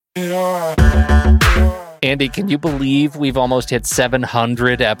Andy, can you believe we've almost hit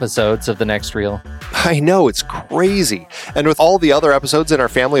 700 episodes of The Next Reel? I know, it's crazy. And with all the other episodes in our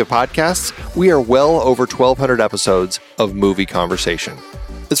family of podcasts, we are well over 1,200 episodes of movie conversation.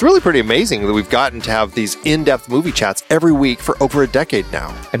 It's really pretty amazing that we've gotten to have these in-depth movie chats every week for over a decade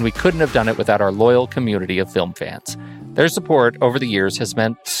now. And we couldn't have done it without our loyal community of film fans. Their support over the years has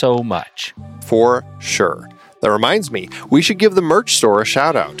meant so much. For sure. That reminds me, we should give the merch store a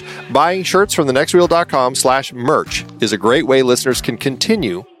shout out. Buying shirts from thenextreel.com/merch is a great way listeners can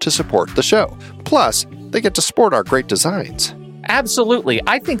continue to support the show. Plus, they get to sport our great designs. Absolutely.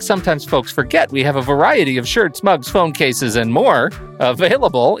 I think sometimes folks forget we have a variety of shirts, mugs, phone cases, and more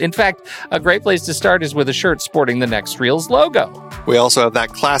available. In fact, a great place to start is with a shirt sporting the Next Reel's logo. We also have that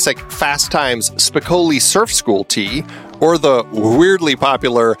classic Fast Times Spicoli Surf School tee, or the weirdly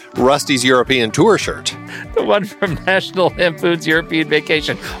popular Rusty's European Tour shirt. The one from National Lampoon's European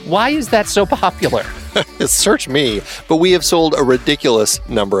Vacation. Why is that so popular? Search me, but we have sold a ridiculous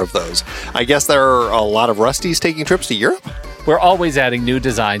number of those. I guess there are a lot of Rustys taking trips to Europe? We're always adding new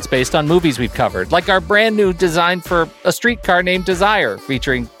designs based on movies we've covered, like our brand new design for a streetcar named Desire,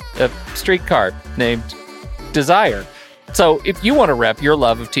 featuring a streetcar named Desire. So if you want to rep your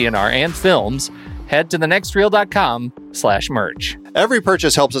love of TNR and films, head to thenextreel.com/merch. Every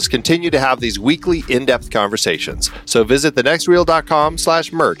purchase helps us continue to have these weekly in-depth conversations. So visit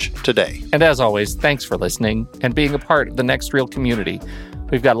thenextreel.com/merch today. And as always, thanks for listening and being a part of the Next Reel community.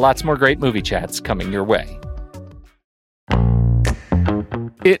 We've got lots more great movie chats coming your way.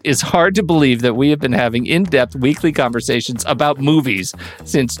 It is hard to believe that we have been having in-depth weekly conversations about movies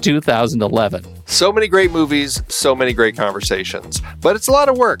since 2011. So many great movies, so many great conversations. But it's a lot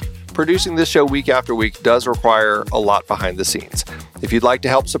of work. Producing this show week after week does require a lot behind the scenes. If you'd like to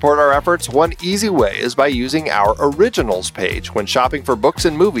help support our efforts, one easy way is by using our Originals page when shopping for books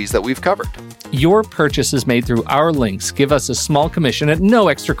and movies that we've covered. Your purchases made through our links give us a small commission at no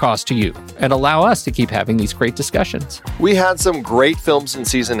extra cost to you and allow us to keep having these great discussions. We had some great films in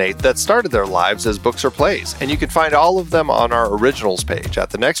Season 8 that started their lives as books or plays, and you can find all of them on our Originals page at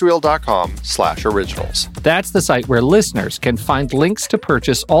thenextreel.com/originals. That's the site where listeners can find links to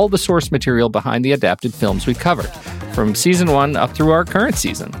purchase all the source material behind the adapted films we covered, from Season 1 up through our current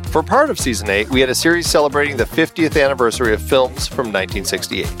season. For part of Season 8, we had a series celebrating the 50th anniversary of films from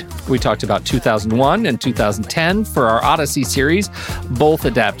 1968. We talked about 2001 and 2010 for our Odyssey series, both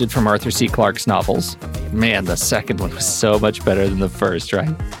adapted from Arthur C. Clarke's novels. Man, the second one was so much better than the first,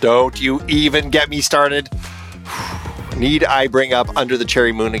 right? Don't you even get me started. Need I bring up Under the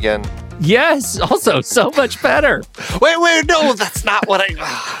Cherry Moon again? Yes, also so much better. Wait, no, that's not what I...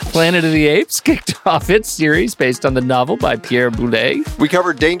 Planet of the Apes kicked off its series based on the novel by Pierre Boulet. We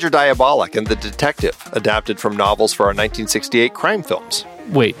covered Danger Diabolik and The Detective, adapted from novels for our 1968 crime films.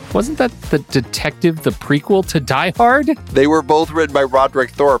 Wait, wasn't that The Detective, the prequel to Die Hard? They were both written by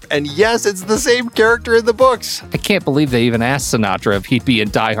Roderick Thorpe, and yes, it's the same character in the books. I can't believe they even asked Sinatra if he'd be in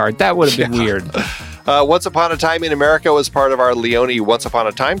Die Hard. That would have been weird. Once Upon a Time in America was part of our Leone Once Upon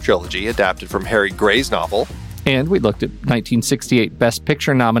a Time trilogy, adapted from Harry Gray's novel. And we looked at 1968 Best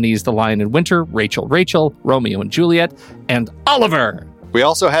Picture nominees The Lion in Winter, Rachel, Romeo and Juliet, and Oliver! We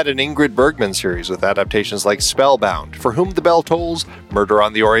also had an Ingrid Bergman series with adaptations like Spellbound, For Whom the Bell Tolls, Murder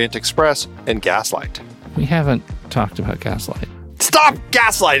on the Orient Express, and Gaslight. We haven't talked about Gaslight. Stop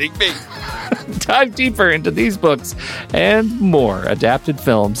gaslighting me! Dive deeper into these books and more adapted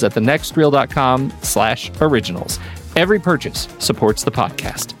films at thenextreel.com/originals. Every purchase supports the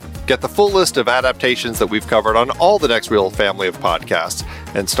podcast. Get the full list of adaptations that we've covered on all the Next Reel family of podcasts,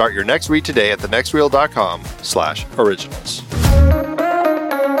 and start your next read today at thenextreel.com/originals.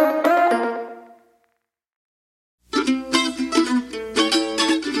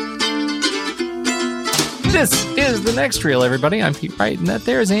 This is The Next Reel, everybody. I'm Pete Wright, and that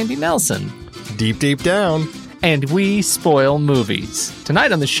there's Andy Nelson. Deep, deep down. And we spoil movies.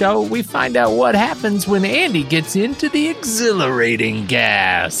 Tonight on the show, we find out what happens when Andy gets into the exhilarating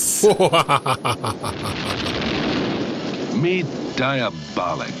gas. Meet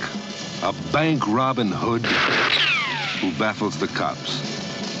Diabolik, a bank Robin Hood who baffles the cops.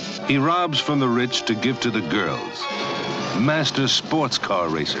 He robs from the rich to give to the girls. Master sports car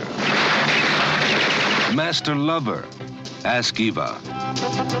racer. Master lover. Ask Eva.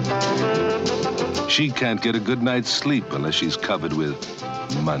 She can't get a good night's sleep unless she's covered with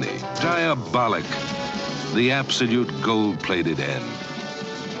money. Diabolik, the absolute gold-plated end.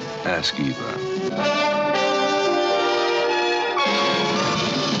 Ask Eva.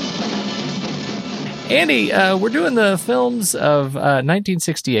 Andy, we're doing the films of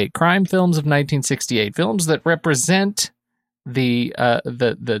 1968, crime films of 1968, films that represent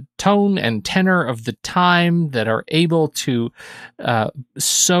the tone and tenor of the time, that are able to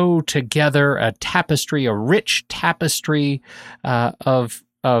sew together a tapestry, a rich tapestry of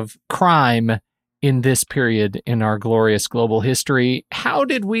crime in this period in our glorious global history. How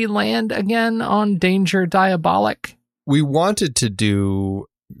did we land again on Danger Diabolik? We wanted to do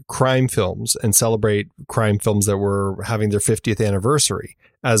crime films and celebrate crime films that were having their 50th anniversary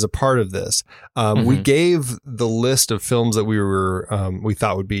as a part of this. We gave the list of films that we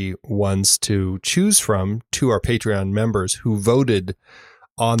thought would be ones to choose from to our Patreon members who voted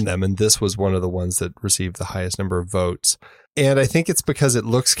on them. And this was one of the ones that received the highest number of votes. And I think it's because it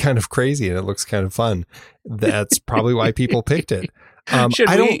looks kind of crazy and it looks kind of fun. That's probably why people picked it.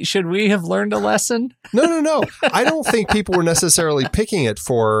 Should we have learned a lesson? No. I don't think people were necessarily picking it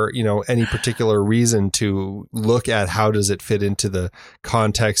for, any particular reason to look at how does it fit into the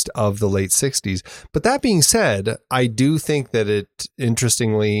context of the late 60s. But that being said, I do think that it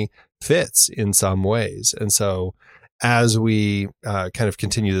interestingly fits in some ways. And so as we kind of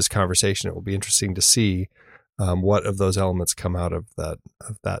continue this conversation, it will be interesting to see what of those elements come out of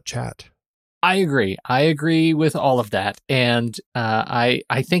that chat. I agree. I agree with all of that, and I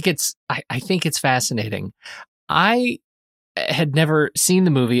think it's fascinating. I had never seen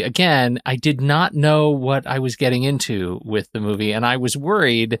the movie. Again, I did not know what I was getting into with the movie, and I was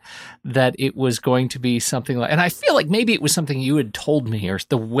worried that it was going to be something like, and I feel like maybe it was something you had told me, or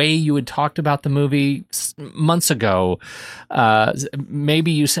the way you had talked about the movie months ago.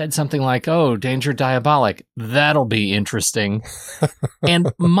 Maybe you said something like, "Oh, Danger Diabolik, that'll be interesting."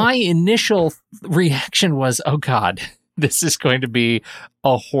 And my initial reaction was, "Oh God, this is going to be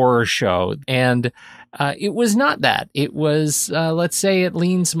a horror show." And it was not that. It was, let's say, it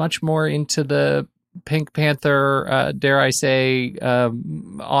leans much more into the Pink Panther, dare I say,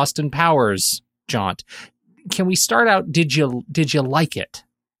 Austin Powers jaunt. Can we start out? Did you like it?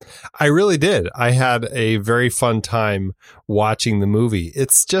 I really did. I had a very fun time watching the movie.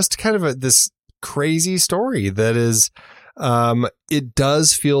 It's just kind of this crazy story that is. It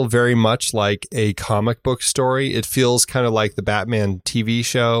does feel very much like a comic book story. It feels kind of like the Batman TV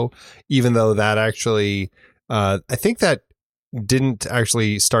show, even though that actually, I think that didn't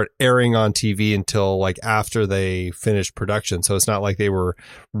actually start airing on TV until like after they finished production. So it's not like they were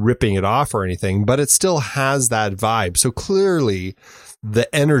ripping it off or anything, but it still has that vibe. So clearly the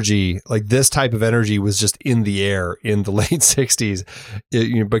energy, like this type of energy, was just in the air in the late 60s,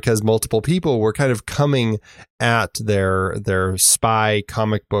 because multiple people were kind of coming at their spy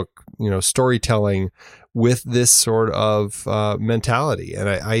comic book, storytelling with this sort of mentality. And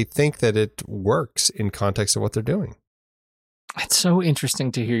I think that it works in context of what they're doing. It's so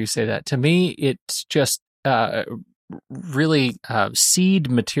interesting to hear you say that. To me, it's just really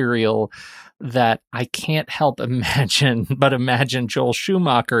seed material that I can't help imagine Joel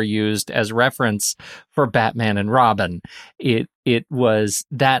Schumacher used as reference for Batman and Robin. It was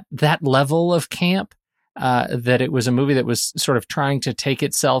that level of camp, that it was a movie that was sort of trying to take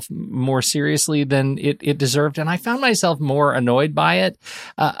itself more seriously than it deserved. And I found myself more annoyed by it.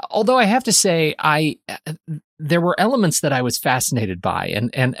 Although I have to say, there were elements that I was fascinated by,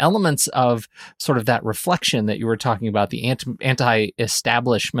 and elements of sort of that reflection that you were talking about, the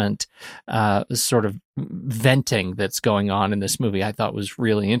anti-establishment sort of venting that's going on in this movie, I thought was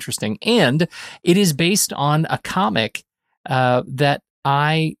really interesting. And it is based on a comic that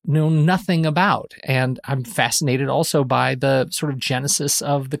I know nothing about. And I'm fascinated also by the sort of genesis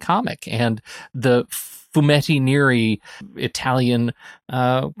of the comic and the fumetti neri Italian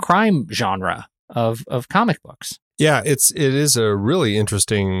crime genre of comic books. Yeah, it is a really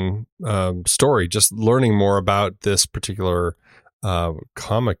interesting story. Just learning more about this particular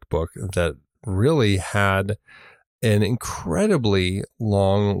comic book that really had an incredibly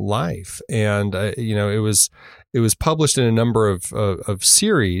long life, and it was published in a number of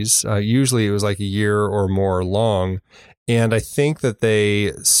series. Usually, it was like a year or more long. And I think that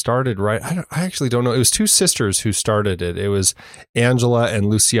they started I actually don't know. It was two sisters who started it. It was Angela and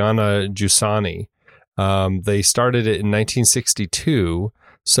Luciana Giussani. They started it in 1962.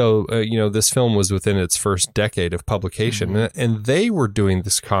 So, this film was within its first decade of publication. Mm-hmm. And they were doing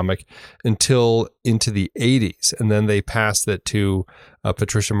this comic until into the 80s. And then they passed it to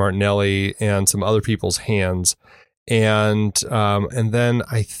Patricia Martinelli and some other people's hands. And then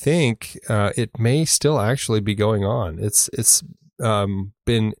I think it may still actually be going on. It's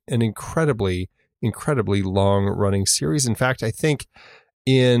been an incredibly long running series. In fact, I think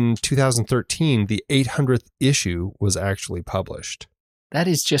in 2013, the 800th issue was actually published. That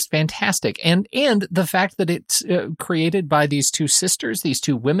is just fantastic. And the fact that it's created by these two sisters, these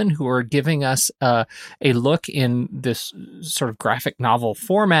two women who are giving us a look in this sort of graphic novel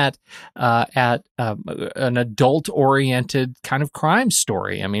format at an adult-oriented kind of crime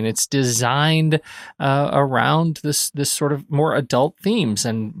story. I mean, it's designed around this sort of more adult themes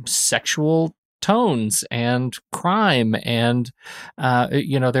and sexual tones and crime. And,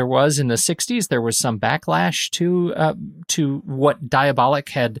 there was in the 60s, there was some backlash to what Diabolik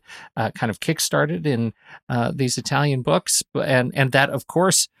had kind of kickstarted in these Italian books. And that, of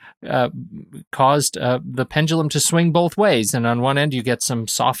course, caused the pendulum to swing both ways. And on one end, you get some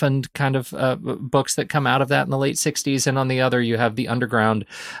softened kind of books that come out of that in the late 60s. And on the other, you have the underground,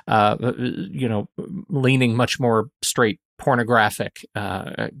 leaning much more straight pornographic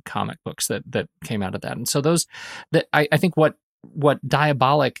comic books that came out of that. And so I think what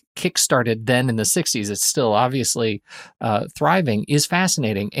Diabolik kickstarted then in the 60s, it's still obviously thriving, is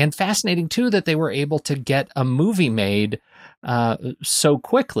fascinating. And fascinating, too, that they were able to get a movie made so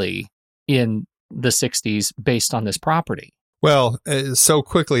quickly in the 60s based on this property. Well, so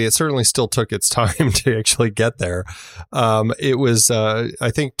quickly, it certainly still took its time to actually get there. It was, I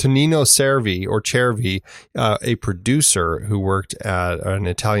think, Tonino Cervi, a producer who worked at an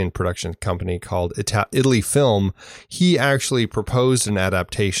Italian production company called Italy Film. He actually proposed an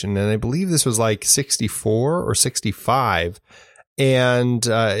adaptation, and I believe this was like 64 or 65. And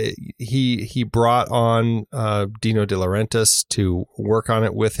he brought on Dino De Laurentiis to work on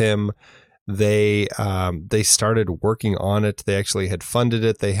it with him. They started working on it. They actually had funded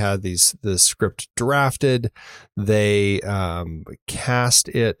it. They had the script drafted. They cast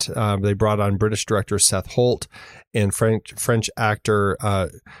it. They brought on British director Seth Holt, and French actor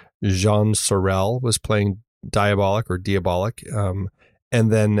Jean Sorel was playing Diabolik.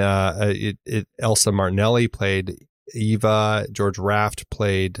 And then Elsa Martinelli played Eva. George Raft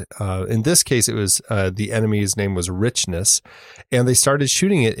played, in this case, it was the enemy's name was Richness, and they started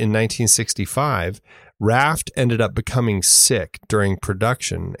shooting it in 1965. Raft ended up becoming sick during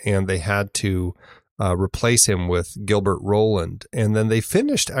production, and they had to replace him with Gilbert Roland. And then they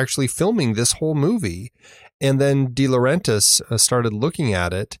finished actually filming this whole movie, and then De Laurentiis started looking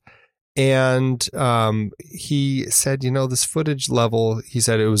at it. And he said, this footage level, he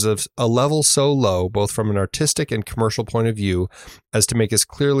said it was a level so low, both from an artistic and commercial point of view, as to make us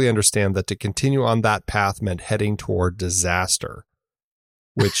clearly understand that to continue on that path meant heading toward disaster.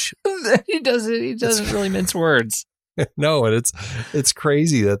 Which he doesn't really mince words. No, and it's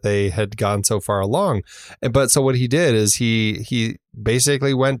crazy that they had gone so far along. But so what he did is he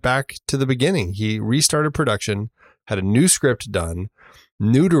basically went back to the beginning. He restarted production, had a new script done,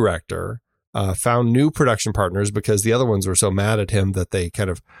 new director, found new production partners because the other ones were so mad at him that they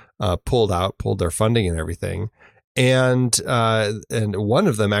kind of pulled their funding and everything. And one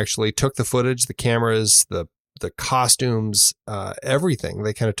of them actually took the footage, the cameras, the costumes, everything.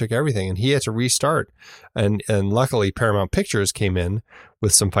 They kind of took everything, and he had to restart. And luckily Paramount Pictures came in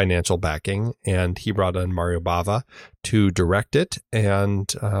with some financial backing, and he brought in Mario Bava to direct it.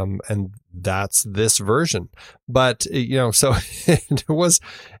 And that's this version. But, so it was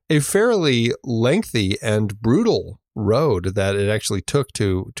a fairly lengthy and brutal road that it actually took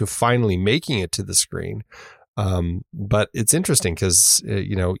to finally making it to the screen. But it's interesting because,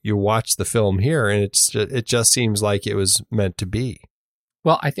 you watch the film here and it just seems like it was meant to be.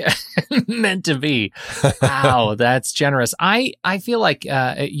 Well, meant to be. Wow, that's generous. I feel like,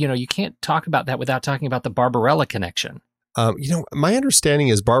 you can't talk about that without talking about the Barbarella connection. My understanding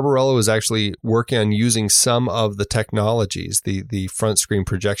is Barbarella was actually working on using some of the technologies, the front screen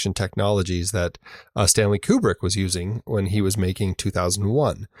projection technologies that Stanley Kubrick was using when he was making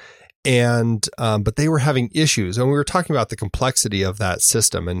 2001. And, but they were having issues, and we were talking about the complexity of that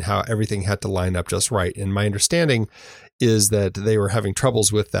system and how everything had to line up just right. And my understanding is that they were having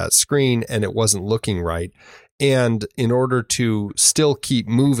troubles with that screen and it wasn't looking right. And in order to still keep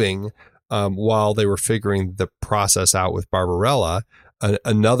moving, while they were figuring the process out with Barbarella,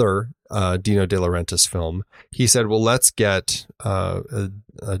 another Dino De Laurentiis film, he said, well, let's get a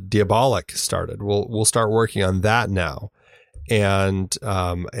Diabolik started. We'll start working on that now. And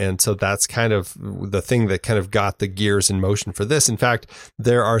so that's kind of the thing that kind of got the gears in motion for this. In fact,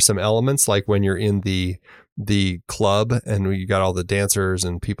 there are some elements like when you're in the club and you got all the dancers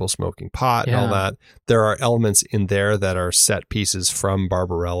and people smoking pot and all that. There are elements in there that are set pieces from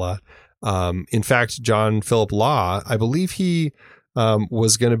Barbarella. In fact, John Philip Law, I believe he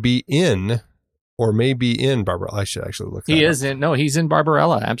was going to be in or maybe in Barbarella. I should actually look that up. He's in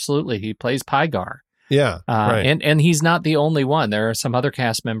Barbarella. Absolutely. He plays Pygar. Yeah, right. And he's not the only one. There are some other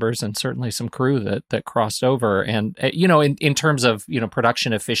cast members and certainly some crew that crossed over. And in terms of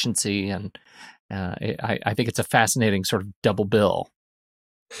production efficiency, and I think it's a fascinating sort of double bill.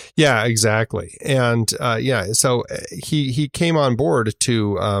 Yeah, exactly. And so he came on board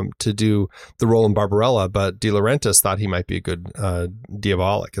to do the role in Barbarella, but De Laurentiis thought he might be a good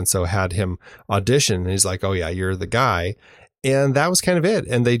Diabolik, and so had him audition. And he's like, "Oh yeah, you're the guy." And that was kind of it.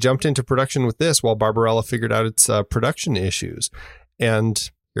 And they jumped into production with this while Barbarella figured out its production issues. And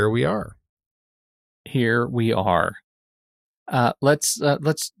here we are. Let's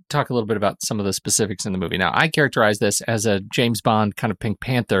talk a little bit about some of the specifics in the movie. Now, I characterize this as a James Bond kind of Pink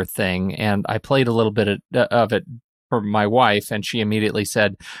Panther thing, and I played a little bit of it for my wife, and she immediately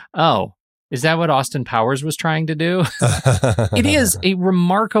said, "Oh, is that what Austin Powers was trying to do?" It is a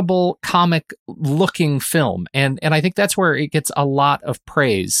remarkable comic-looking film, and I think that's where it gets a lot of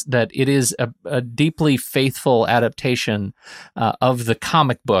praise, that it is a deeply faithful adaptation of the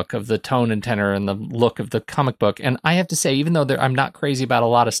comic book, of the tone and tenor and the look of the comic book. And I have to say, even though I'm not crazy about a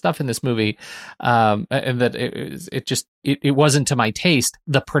lot of stuff in this movie, and that it wasn't to my taste,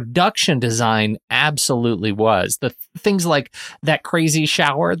 the production design absolutely was. The things like that crazy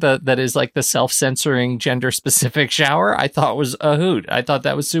shower that is like the self-censoring gender-specific shower, I thought was a hoot. I thought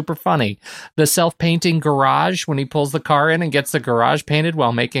that was super funny. The self-painting garage, when he pulls the car in and gets the garage painted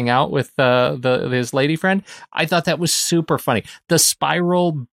while making out with his lady friend, I thought that was super funny. The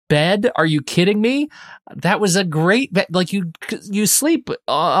spiral bed, are you kidding me? That was a great bed. Like you sleep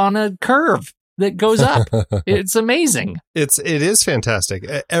on a curve that goes up. It's amazing. It is fantastic.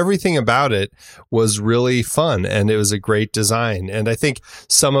 Everything about it was really fun, and it was a great design. And I think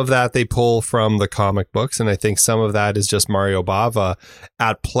some of that they pull from the comic books, and I think some of that is just Mario Bava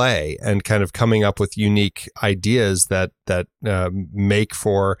at play and kind of coming up with unique ideas that make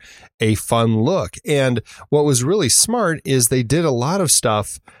for a fun look. And what was really smart is they did a lot of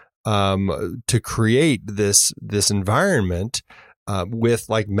stuff to create this environment with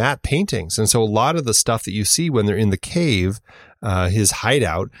like matte paintings. And so a lot of the stuff that you see when they're in the cave, his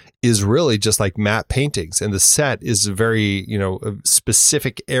hideout, is really just like matte paintings. And the set is very,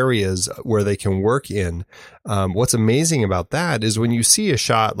 specific areas where they can work in. What's amazing about that is when you see a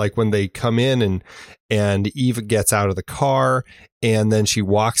shot, like when they come in and Eva gets out of the car and then she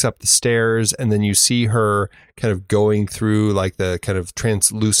walks up the stairs, and then you see her kind of going through like the kind of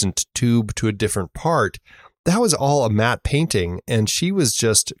translucent tube to a different part. That was all a matte painting, and she was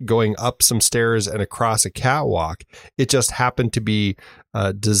just going up some stairs and across a catwalk. It just happened to be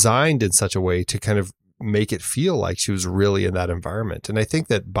designed in such a way to kind of make it feel like she was really in that environment. And I think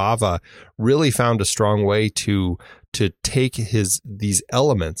that Bava really found a strong way to take these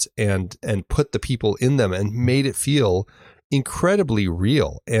elements and put the people in them and made it feel incredibly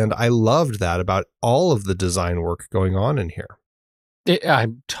real. And I loved that about all of the design work going on in here. I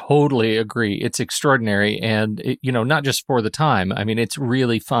totally agree. It's extraordinary. And, not just for the time. I mean, it's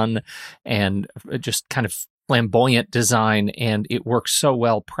really fun and just kind of flamboyant design. And it works so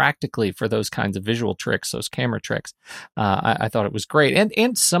well practically for those kinds of visual tricks, those camera tricks. I thought it was great.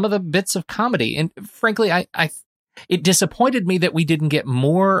 And some of the bits of comedy. And frankly, it disappointed me that we didn't get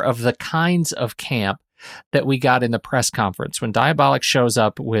more of the kinds of camp that we got in the press conference when Diabolik shows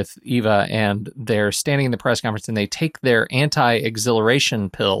up with Eva and they're standing in the press conference and they take their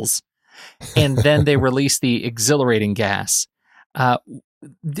anti-exhilaration pills and then they release the exhilarating gas.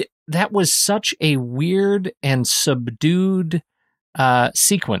 That was such a weird and subdued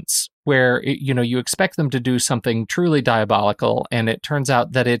sequence where, you expect them to do something truly diabolical, and it turns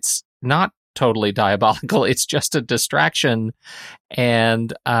out that it's not totally diabolical. It's just a distraction.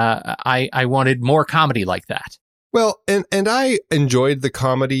 And I wanted more comedy like that. Well, and I enjoyed the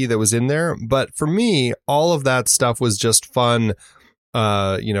comedy that was in there. But for me, all of that stuff was just fun,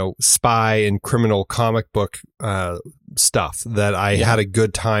 spy and criminal comic book stuff that I had a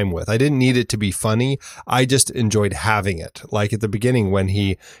good time with. I didn't need it to be funny. I just enjoyed having it. Like at the beginning when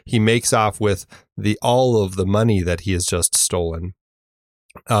he makes off with all of the money that he has just stolen.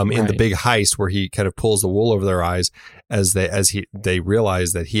 In the big heist where he kind of pulls the wool over their eyes as they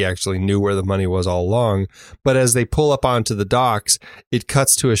realize that he actually knew where the money was all along. But as they pull up onto the docks, it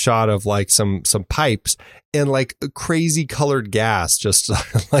cuts to a shot of like some pipes and like crazy colored gas just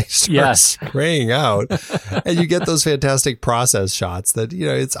like starts spraying out. And you get those fantastic process shots that,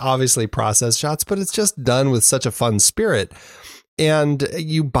 it's obviously process shots, but it's just done with such a fun spirit. And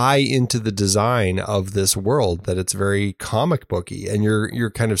you buy into the design of this world, that it's very comic booky, and you're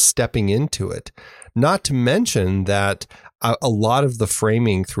kind of stepping into it. Not to mention that a lot of the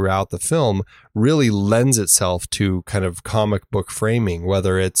framing throughout the film really lends itself to kind of comic book framing,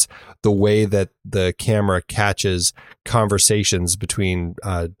 whether it's the way that the camera catches conversations between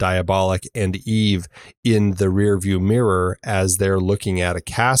Diabolik and Eve in the rearview mirror as they're looking at a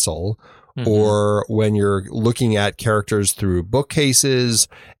castle, or when you're looking at characters through bookcases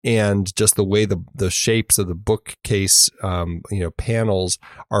and just the way the shapes of the bookcase, panels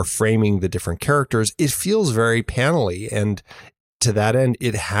are framing the different characters, it feels very panel-y. And to that end,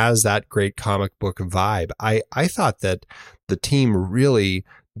 it has that great comic book vibe. I thought that the team really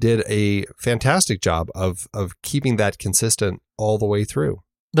did a fantastic job of keeping that consistent all the way through.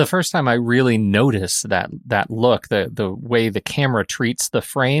 The first time I really noticed that look, the way the camera treats the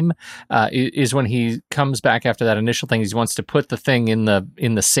frame, is when he comes back after that initial thing. He wants to put the thing in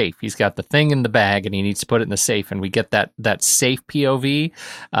the safe. He's got the thing in the bag and he needs to put it in the safe. And we get that safe POV.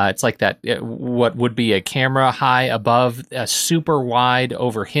 It's like that what would be a camera high above, super wide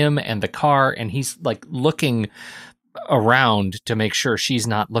over him and the car, and he's like looking around to make sure she's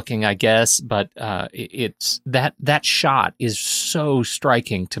not looking, I guess, but it's that shot is so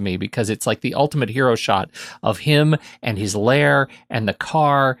striking to me because it's like the ultimate hero shot of him and his lair and the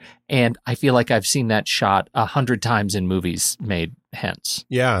car, and I feel like I've seen that shot 100 times in movies made hence.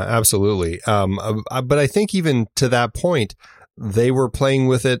 Yeah, absolutely. But I think even to that point, they were playing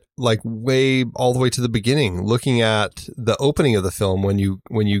with it like way all the way to the beginning, looking at the opening of the film when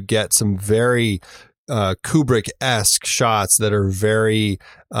you get some very Kubrick-esque shots that are very,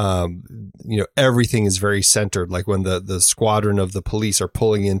 everything is very centered. Like when the squadron of the police are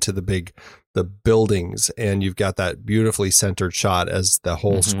pulling into the buildings, and you've got that beautifully centered shot as the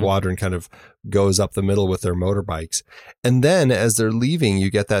whole squadron kind of goes up the middle with their motorbikes. And then as they're leaving, you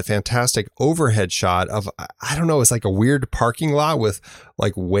get that fantastic overhead shot of, I don't know, it's like a weird parking lot with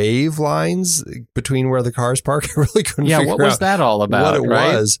like wave lines between where the cars park. I really couldn't figure out what was that all about, what it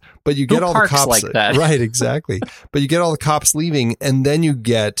right? was. But you get all the cops like that. Right, exactly. But you get all the cops leaving, and then you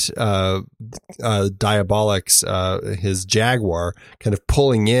get Diabolik's his Jaguar kind of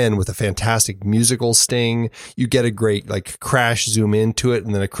pulling in with a fantastic musical sting. You get a great like crash zoom into it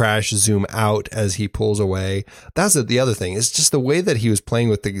and then a crash zoom out as he pulls away. That's the other thing. It's just the way that he was playing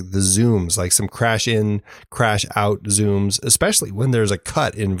with the zooms, like some crash in, crash out zooms, especially when there's a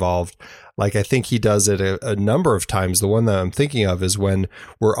cut involved. Like I think he does it a number of times. The one that I'm thinking of is when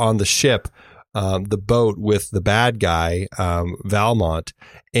we're on the ship, the boat with the bad guy, Valmont,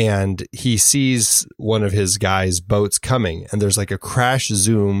 and he sees one of his guys' boats coming, and there's like a crash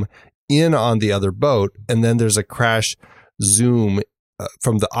zoom in on the other boat, and then there's a crash zoom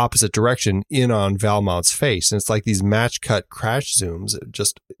from the opposite direction in on Valmont's face. And it's like these match cut crash zooms.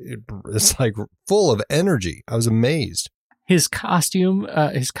 It's like full of energy. I was amazed. His costumes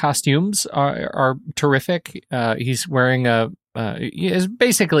are terrific. He's wearing is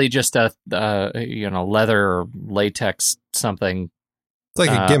basically just a leather or latex something. It's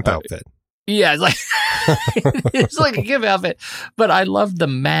like a gimp outfit. Yeah, it's like it's like a gimp outfit. But I love the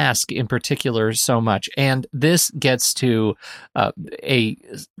mask in particular so much, and this gets to a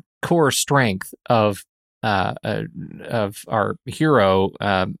core strength of our hero,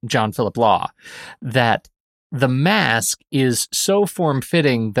 John Philip Law, that the mask is so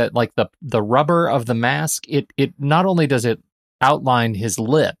form-fitting that like the rubber of the mask, it not only does it outline his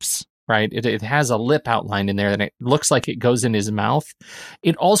lips, right? It has a lip outline in there and it looks like it goes in his mouth.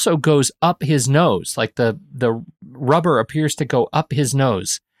 It also goes up his nose. Like the rubber appears to go up his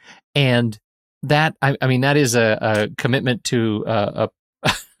nose. And that, I mean, that is a commitment to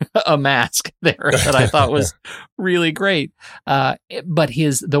a mask there that I thought was really great. But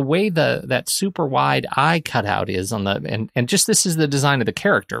the way that super wide eye cutout is on and just this is the design of the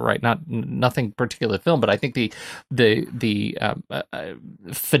character, right? Nothing particular film, but I think the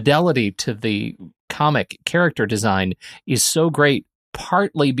fidelity to the comic character design is so great,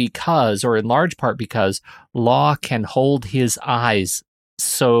 partly because, or in large part because, Law can hold his eyes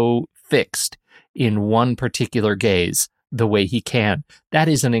so fixed in one particular gaze the way he can. That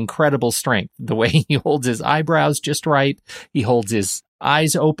is an incredible strength. The way he holds his eyebrows just right. He holds his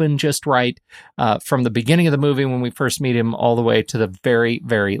eyes open just right, from the beginning of the movie when we first meet him all the way to the very,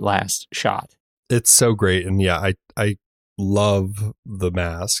 very last shot. It's so great. And yeah, I love the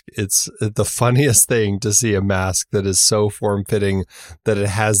mask. It's the funniest thing to see a mask that is so form-fitting that it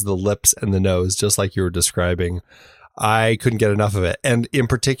has the lips and the nose, just like you were describing. I couldn't get enough of it. And in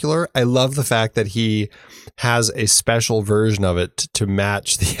particular, I love the fact that he has a special version of it to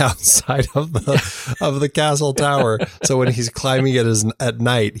match the outside of the castle tower. So when he's climbing it at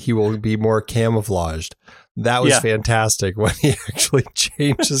night, he will be more camouflaged. That was fantastic when he actually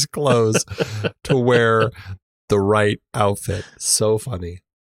changed his clothes to wear the right outfit. So funny.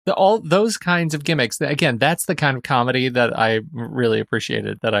 All those kinds of gimmicks. Again, that's the kind of comedy that I really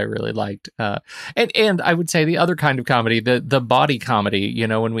appreciated, that I really liked. And I would say the other kind of comedy, the body comedy. You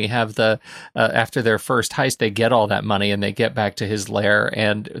know, when we have the after their first heist, they get all that money and they get back to his lair,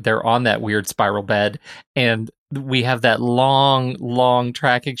 and they're on that weird spiral bed, and we have that long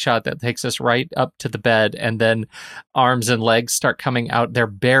tracking shot that takes us right up to the bed, and then arms and legs start coming out. They're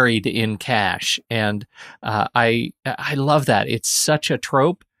buried in cash, and I love that. It's such a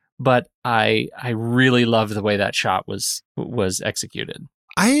trope, but I really love the way that shot was executed.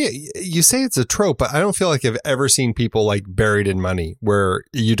 You say it's a trope, but I don't feel like I've ever seen people like buried in money where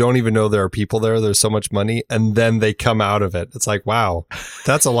you don't even know there are people there. There's so much money, and then they come out of it. It's like, wow,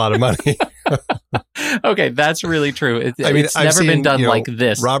 that's a lot of money. Okay, that's really true. It's I've never seen, been done like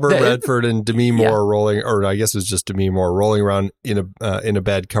this. Robert Redford and Demi Moore rolling, or I guess it was just Demi Moore rolling around in a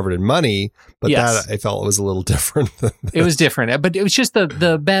bed covered in money. But that I felt was a little different. It was different, but it was just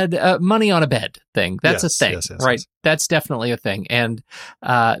the bed, money on a bed thing. That's a thing, right? Yes. That's definitely a thing. And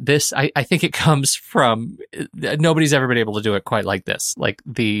this, I think it comes from, nobody's ever been able to do it quite like this, like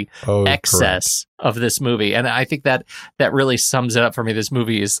the excess of this movie. And I think that really sums it up for me. This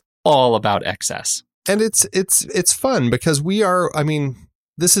movie is all about excess. And it's fun because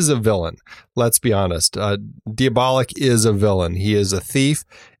this is a villain. Let's be honest. Diabolik is a villain. He is a thief.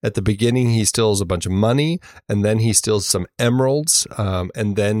 At the beginning, he steals a bunch of money, and then he steals some emeralds,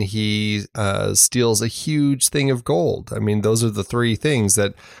 and then he steals a huge thing of gold. I mean, those are the three things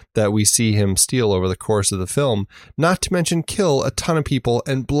that we see him steal over the course of the film, not to mention kill a ton of people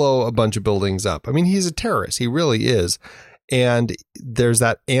and blow a bunch of buildings up. I mean, he's a terrorist. He really is. And there's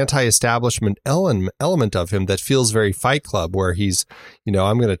that anti-establishment element of him that feels very Fight Club, where he's,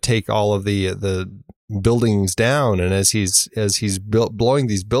 I'm going to take all of the buildings down. And as he's blowing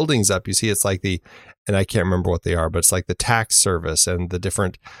these buildings up, you see it's like and I can't remember what they are, but it's like the tax service and the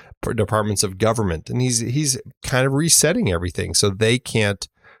different departments of government. And he's kind of resetting everything so they can't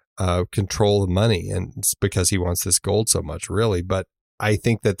control the money. And it's because he wants this gold so much, really. But I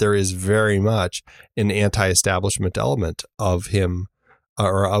think that there is very much an anti-establishment element of him,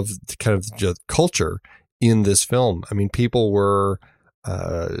 or of kind of the culture in this film. I mean, people were,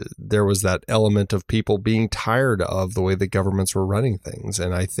 there was that element of people being tired of the way the governments were running things.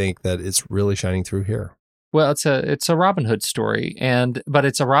 And I think that it's really shining through here. Well, it's a Robin Hood story, but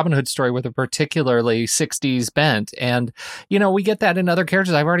it's a Robin Hood story with a particularly 60s bent. And, we get that in other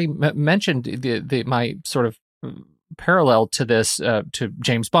characters. I've already mentioned my sort of parallel to this, to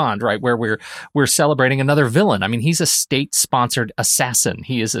James Bond, right, where we're celebrating another villain. I mean, he's a state-sponsored assassin.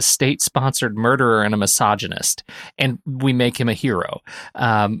 He is a state-sponsored murderer and a misogynist, and we make him a hero.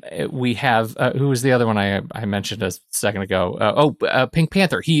 We have who was the other one I mentioned a second ago? Pink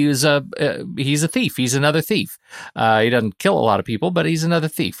Panther. He's a thief. He's another thief. He doesn't kill a lot of people, but he's another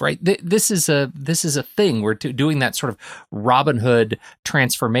thief, right? This is a thing. We're doing that sort of Robin Hood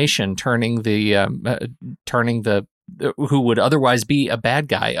transformation, turning the who would otherwise be a bad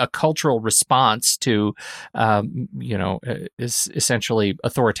guy, a cultural response to, is essentially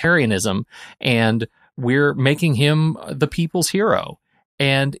authoritarianism, and we're making him the people's hero.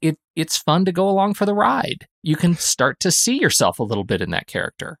 And it's fun to go along for the ride. You can start to see yourself a little bit in that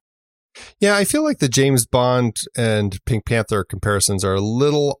character. Yeah, I feel like the James Bond and Pink Panther comparisons are a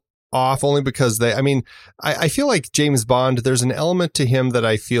little off, only because I feel like James Bond, there's an element to him that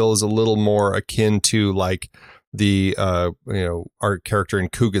I feel is a little more akin to like the our character in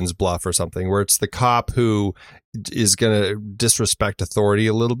Coogan's Bluff or something, where it's the cop who is going to disrespect authority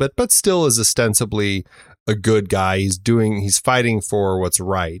a little bit, but still is ostensibly a good guy. He's fighting for what's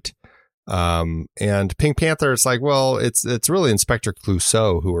right. And Pink Panther, it's like, well, it's really Inspector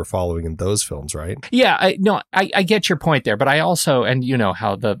Clouseau who we're following in those films, right? Yeah, I get your point there, but I also, and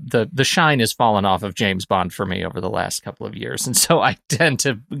how the shine has fallen off of James Bond for me over the last couple of years, and so I tend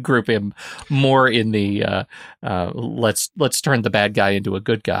to group him more in the let's turn the bad guy into a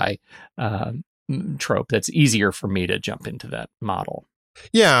good guy trope. That's easier for me to jump into that model.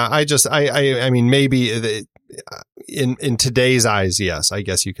 Yeah, I mean, maybe in today's eyes, yes, I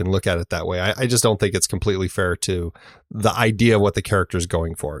guess you can look at it that way. I just don't think it's completely fair to the idea of what the character is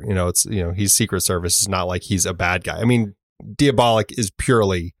going for. He's Secret Service. It's not like he's a bad guy. I mean, Diabolik is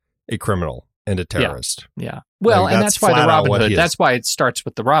purely a criminal and a terrorist. Yeah. Well, and that's why the Robin Hood. That's why it starts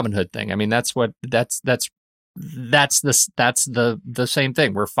with the Robin Hood thing. I mean, that's the same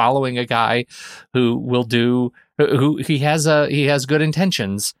thing. We're following a guy who will do, who he has good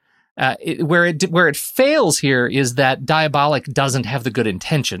intentions, Where it fails here is that Diabolik doesn't have the good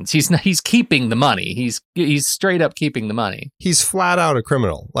intentions. He's keeping the money. He's straight up keeping the money. He's flat out a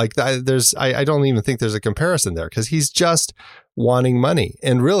criminal. Like I don't even think there's a comparison there, because he's just wanting money,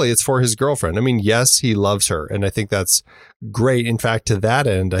 and really it's for his girlfriend. I mean, yes, he loves her, and I think that's great. In fact, to that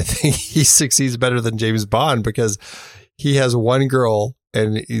end, I think he succeeds better than James Bond, because he has one girl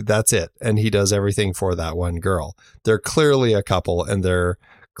and that's it, and he does everything for that one girl. They're clearly a couple, and they're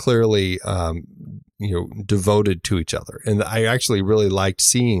clearly devoted to each other, and I actually really liked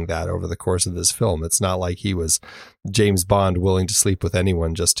seeing that over the course of this film. It's not like he was James Bond willing to sleep with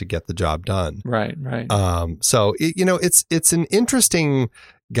anyone just to get the job done. Right. So it's an interesting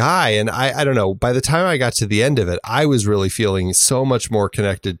guy, and I don't know, by the time I got to the end of it, I was really feeling so much more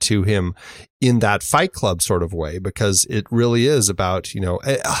connected to him in that Fight Club sort of way, because it really is about,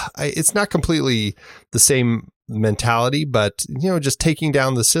 it's not completely the same mentality, but just taking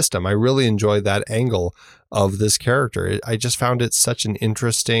down the system. I really enjoyed that angle of this character. I just found it such an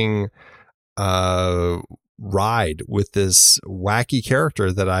interesting ride with this wacky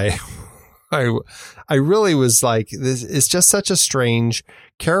character that I really was like, this is just such a strange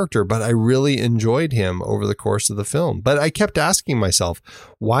character, but I really enjoyed him over the course of the film. But I kept asking myself,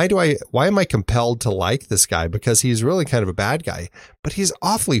 why am I compelled to like this guy? Because he's really kind of a bad guy, but he's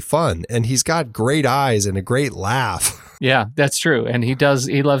awfully fun, and he's got great eyes and a great laugh. Yeah, that's true. And he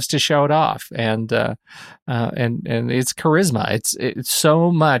loves to show it off, and it's charisma. It's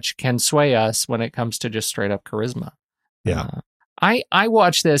so much can sway us when it comes to just straight up charisma. Yeah. I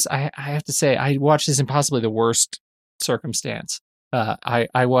watched this. I have to say, I watched this in possibly the worst circumstance.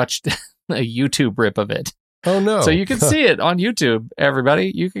 I watched a YouTube rip of it. Oh, no. So you can see it on YouTube,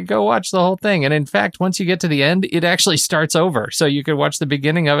 everybody. You can go watch the whole thing. And in fact, once you get to the end, it actually starts over. So you could watch the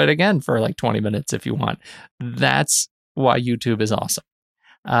beginning of it again for like 20 minutes if you want. That's why YouTube is awesome.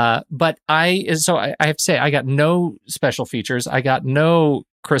 But I have to say, I got no special features. I got no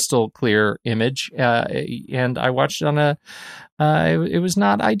crystal clear image. And I watched it on it was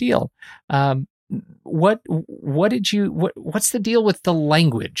not ideal. What's the deal with the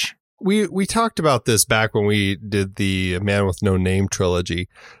language? We talked about this back when we did the Man with No Name trilogy.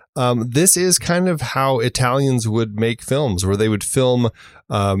 This is kind of how Italians would make films, where they would film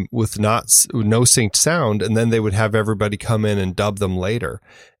with no synced sound, and then they would have everybody come in and dub them later.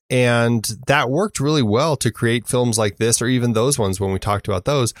 And that worked really well to create films like this, or even those ones when we talked about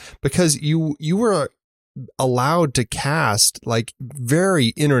those, because you were allowed to cast like very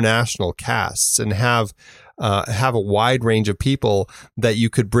international casts and have a wide range of people that you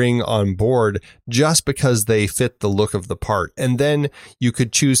could bring on board just because they fit the look of the part. And then you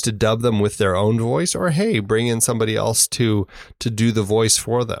could choose to dub them with their own voice, or, hey, bring in somebody else to do the voice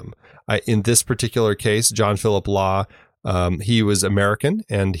for them. In this particular case, John Philip Law, he was American,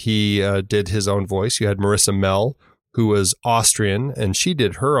 and he did his own voice. You had Marissa Mell, who was Austrian, and she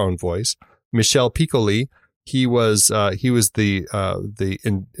did her own voice. Michel Piccoli, he was the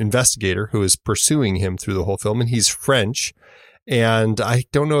investigator who is pursuing him through the whole film, and he's French. And I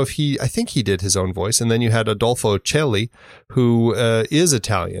don't know if I think he did his own voice. And then you had Adolfo Celli, who is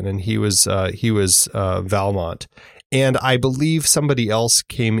Italian, and he was Valmont. And I believe somebody else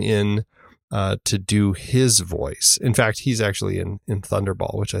came in to do his voice. In fact, he's actually in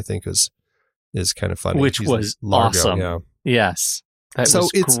Thunderball, which I think is kind of funny. Which was Largo, awesome. Yeah. Yes. That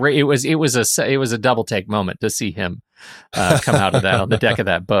was great. It was a double take moment to see him come out of that on the deck of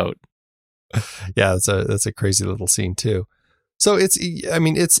that boat. Yeah, that's a crazy little scene too. So it's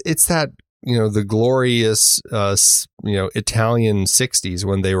that, the glorious Italian 60s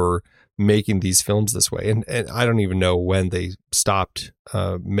when they were making these films this way, and I don't even know when they stopped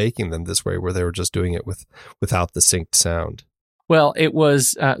making them this way, where they were just doing it without the synced sound. Well, it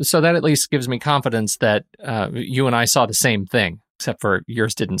was so that at least gives me confidence that you and I saw the same thing, except for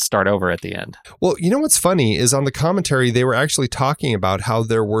yours didn't start over at the end. Well, what's funny is on the commentary, they were actually talking about how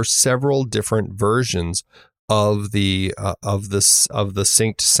there were several different versions of the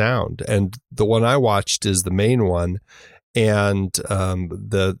synced sound, and the one I watched is the main one, and I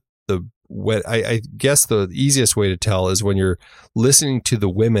guess the easiest way to tell is when you're listening to the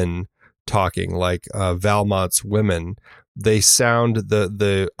women talking, like Valmont's women, they sound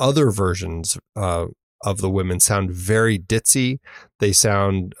the other versions of the women sound very ditzy. They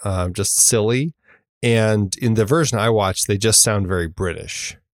sound just silly. And in the version I watched, they just sound very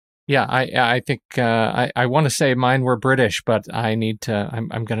British. Yeah, I think I want to say mine were British, but I'm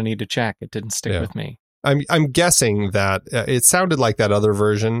going to need to check. It didn't stick with me. I'm guessing that it sounded like that other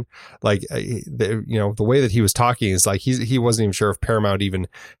version, like the way that he was talking is like he wasn't even sure if Paramount even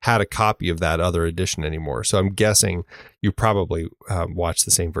had a copy of that other edition anymore. So I'm guessing you probably watched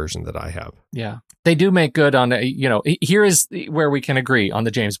the same version that I have. Yeah, they do make good on. Here is where we can agree on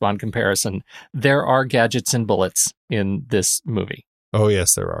the James Bond comparison. There are gadgets and bullets in this movie. Oh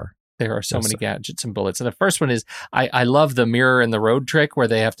yes, there are. There are so many gadgets and bullets. And the first one is, I love the mirror in the road trick where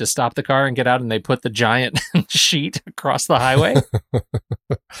they have to stop the car and get out and they put the giant sheet across the highway.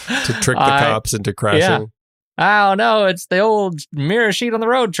 To trick the cops into crashing. Yeah. Oh, no, it's the old mirror sheet on the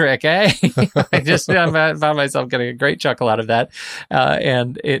road trick, eh? I found myself getting a great chuckle out of that.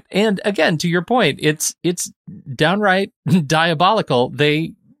 And again, to your point, it's downright diabolical.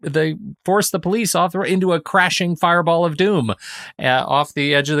 They forced the police off into a crashing fireball of doom off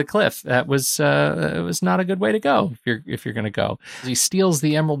the edge of the cliff. That was not a good way to go if you're going to go. He steals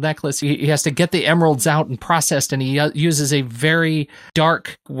the emerald necklace. He has to get the emeralds out and processed, and he uses a very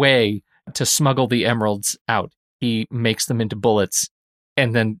dark way to smuggle the emeralds out. He makes them into bullets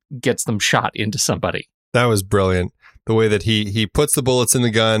and then gets them shot into somebody. That was brilliant. The way that he puts the bullets in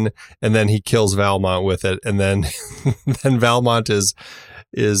the gun and then he kills Valmont with it, and then then Valmont is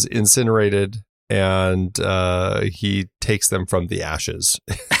incinerated, and he takes them from the ashes.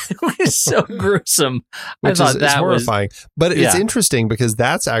 It was so gruesome. Which is horrifying. But it's interesting because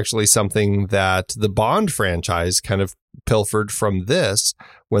that's actually something that the Bond franchise kind of pilfered from this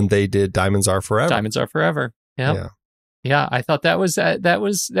when they did Diamonds Are Forever. Diamonds Are Forever. Yep. Yeah. Yeah, I thought that was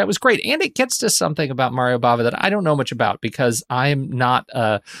great, and it gets to something about Mario Bava that I don't know much about because I'm not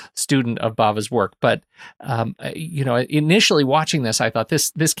a student of Bava's work. But initially watching this, I thought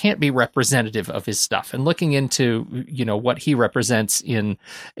this can't be representative of his stuff. And looking into what he represents in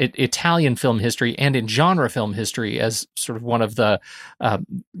Italian film history and in genre film history as sort of one of the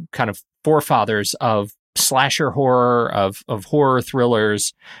kind of forefathers of slasher horror, of horror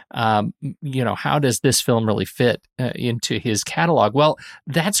thrillers, how does this film really fit into his catalog? Well,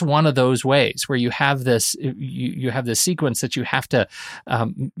 that's one of those ways where you have this you have this sequence that you have to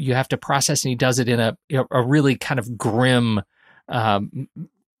process, and he does it in a really kind of grim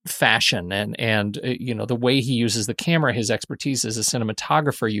fashion, and the way he uses the camera, his expertise as a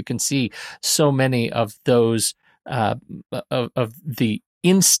cinematographer. You can see so many of those of the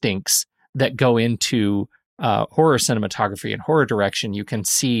instincts that go into horror cinematography and horror direction. You can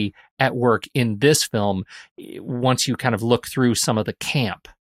see at work in this film once you kind of look through some of the camp.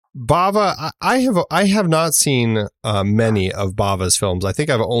 Bava, I have not seen many of Bava's films. I think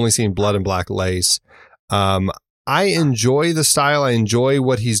I've only seen Blood and Black Lace. I enjoy the style. I enjoy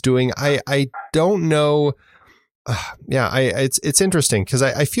what he's doing. I don't know. It's interesting because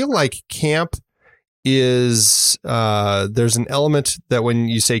I feel like camp is there's an element that when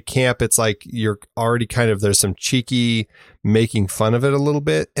you say camp, it's like you're already kind of, there's some cheeky making fun of it a little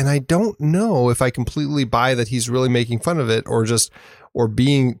bit, and I don't know if I completely buy that he's really making fun of it or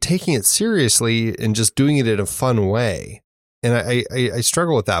taking it seriously and just doing it in a fun way. And I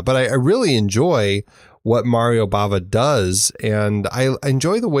struggle with that, but I really enjoy what Mario Bava does, and I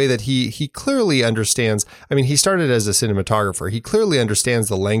enjoy the way that he clearly understands. I mean, he started as a cinematographer. He clearly understands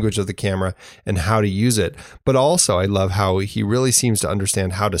the language of the camera and how to use it, but also I love how he really seems to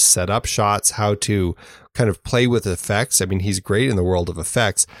understand how to set up shots, how to kind of play with effects. I mean, he's great in the world of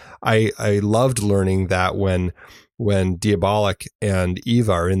effects. I loved learning that when Diabolik and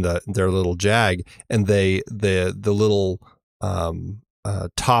Eva are in their little Jag, and the little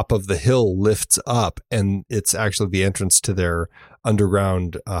top of the hill lifts up, and it's actually the entrance to their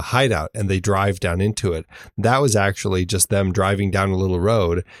underground hideout, and they drive down into it. That was actually just them driving down a little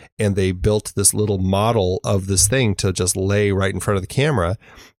road, and they built this little model of this thing to just lay right in front of the camera,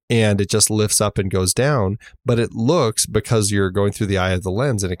 and it just lifts up and goes down. But it looks, because you're going through the eye of the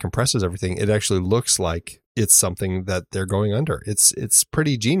lens and it compresses everything, it actually looks like it's something that they're going under. It's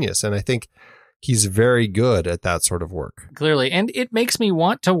pretty genius, and I think he's very good at that sort of work. Clearly. And it makes me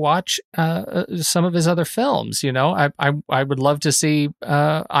want to watch some of his other films. I would love to see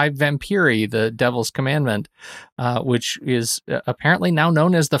I Vampiri, The Devil's Commandment, which is apparently now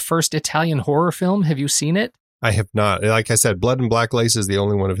known as the first Italian horror film. Have you seen it? I have not. Like I said, Blood and Black Lace is the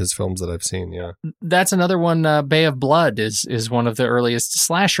only one of his films that I've seen. Yeah, that's another one. Bay of Blood is one of the earliest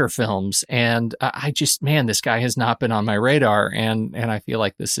slasher films, and this guy has not been on my radar, and I feel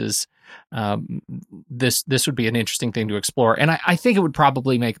like this is this would be an interesting thing to explore, and I think it would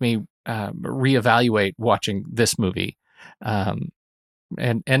probably make me reevaluate watching this movie.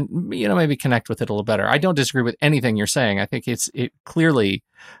 And maybe connect with it a little better. I don't disagree with anything you're saying. I think it clearly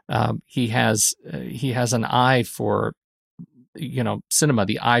he has an eye for cinema,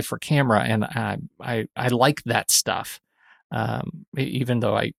 the eye for camera, and I like that stuff. Even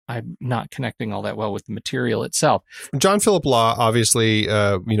though I'm not connecting all that well with the material itself. John Philip Law, obviously,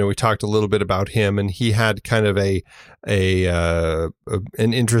 we talked a little bit about him, and he had kind of an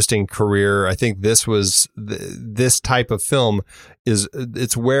interesting career. I think this type of film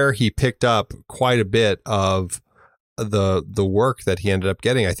it's where he picked up quite a bit of the work that he ended up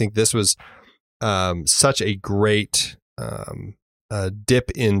getting. I think this was such a great dip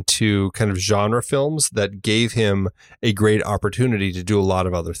into kind of genre films that gave him a great opportunity to do a lot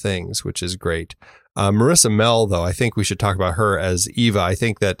of other things, which is great. Marissa Mell, though, I think we should talk about her as Eva. I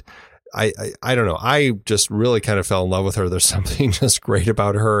think that I don't know. I just really kind of fell in love with her. There's something just great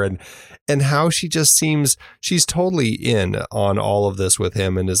about her, and how she just seems she's totally in on all of this with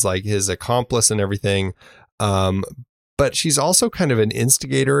him and is like his accomplice and everything. But she's also kind of an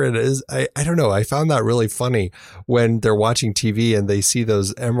instigator. And I don't know. I found that really funny when they're watching TV and they see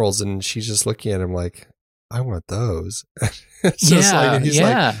those emeralds and she's just looking at him like, I want those. He's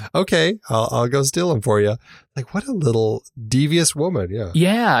like, okay, I'll go steal them for you. Like, what a little devious woman. Yeah.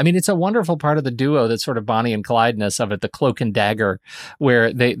 Yeah. I mean, it's a wonderful part of the duo, that sort of Bonnie and Clyde-ness of it, the cloak and dagger,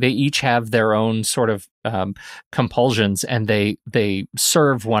 where they each have their own sort of compulsions and they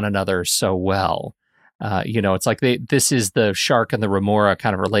serve one another so well. It's like this is the shark and the remora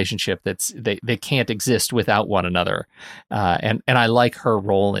kind of relationship that's they can't exist without one another. And I like her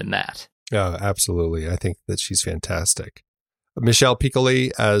role in that. Yeah, absolutely. I think that she's fantastic. Michelle Piccoli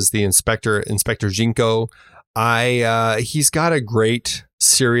as the Inspector Jinko. He's got a great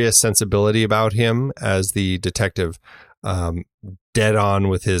serious sensibility about him as the detective, dead on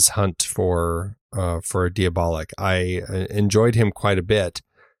with his hunt for Diabolik. I enjoyed him quite a bit.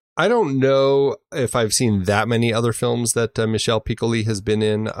 I don't know if I've seen that many other films that Michel Piccoli has been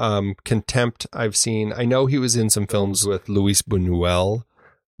in. Contempt I've seen. I know he was in some films with Luis Buñuel,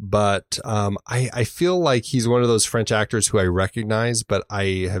 but I feel like he's one of those French actors who I recognize, but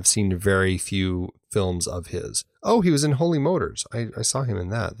I have seen very few films of his. Oh, he was in Holy Motors. I saw him in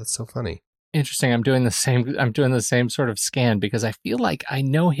that. That's so funny. Interesting. I'm doing the same sort of scan because I feel like I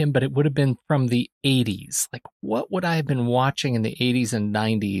know him, but it would have been from the 80s. Like, what would I have been watching in the 80s and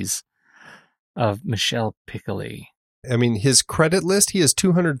 90s of Michel Piccoli? I mean, his credit list, he has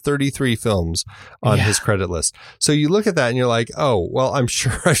 233 films on his credit list. So you look at that and you're like, oh, well, I'm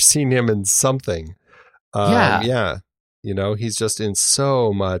sure I've seen him in something. Yeah. He's just in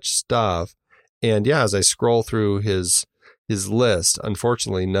so much stuff. And yeah, as I scroll through his list,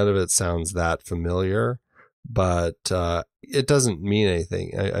 unfortunately, none of it sounds that familiar, but it doesn't mean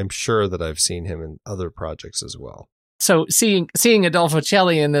anything. I'm sure that I've seen him in other projects as well. So seeing Adolfo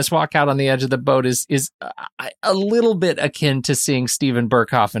Celli in this Walk Out on the Edge of the Boat is a little bit akin to seeing Steven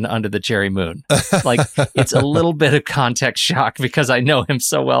Berkoff in Under the Cherry Moon. Like, it's a little bit of context shock because I know him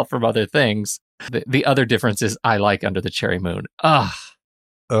so well from other things. The other difference is I like Under the Cherry Moon. Oh,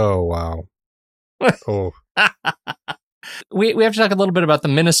 wow. Oh. We have to talk a little bit about the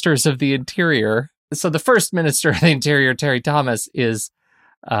ministers of the interior. So the first minister of the interior, Terry Thomas, is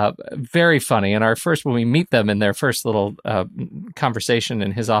very funny. And when we meet them in their first little conversation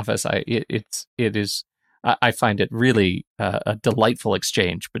in his office, I find it really a delightful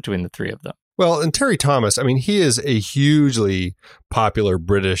exchange between the three of them. Well, and Terry Thomas, I mean, he is a hugely popular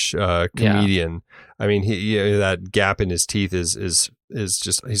British comedian. Yeah. I mean, that gap in his teeth is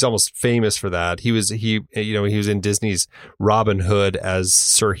just, he's almost famous for that. He was in Disney's Robin Hood as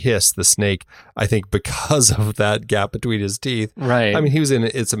Sir Hiss the snake, I think because of that gap between his teeth. Right. I mean, he was in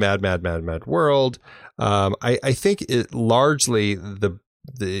It's a Mad, Mad, Mad, Mad World. I think it largely the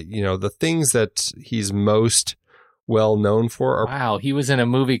things that he's most well known for. Wow, he was in a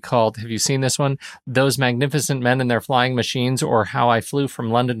movie called, have you seen this one? Those Magnificent Men and Their Flying Machines, or How I Flew from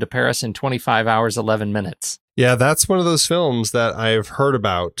London to Paris in 25 hours, 11 minutes. Yeah, that's one of those films that I've heard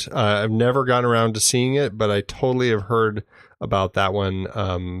about. I've never gotten around to seeing it, but I totally have heard about that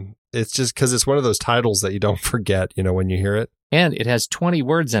one. It's just because it's one of those titles that you don't forget, when you hear it. And it has 20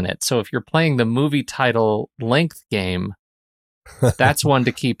 words in it. So if you're playing the movie title length game, that's one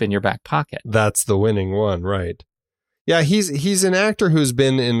to keep in your back pocket. That's the winning one, right? Yeah, he's an actor who's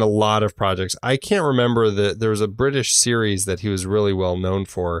been in a lot of projects. I can't remember there was a British series that he was really well known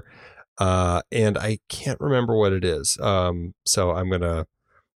for, and I can't remember what it is. So I'm going to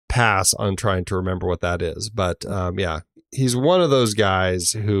pass on trying to remember what that is. But yeah, he's one of those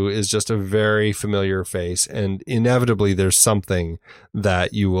guys who is just a very familiar face, and inevitably there's something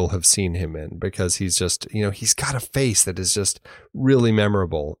that you will have seen him in because he's just, he's got a face that is just really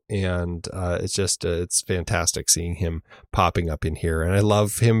memorable, and it's fantastic seeing him popping up in here, and I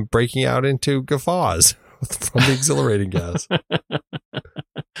love him breaking out into guffaws from the exhilarating gas.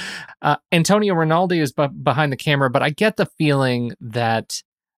 Antonio Rinaldi is behind the camera, but I get the feeling that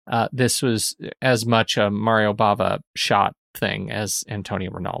this was as much a Mario Bava shot thing as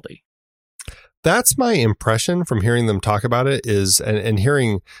Antonio Rinaldi. That's my impression from hearing them talk about it and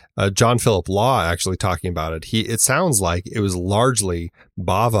hearing John Philip Law actually talking about it. It sounds like it was largely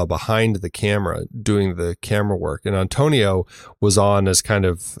Bava behind the camera doing the camera work, and Antonio was on as kind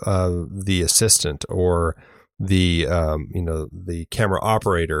of the assistant or the the camera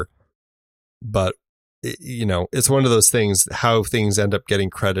operator. But it's one of those things. How things end up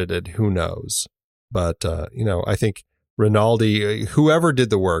getting credited, who knows? But I think Rinaldi, whoever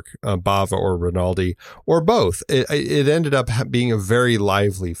did the work, Bava or Rinaldi, or both, it ended up being a very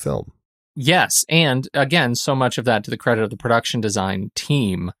lively film. Yes, and again, so much of that to the credit of the production design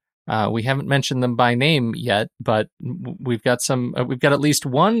team. We haven't mentioned them by name yet, but we've got at least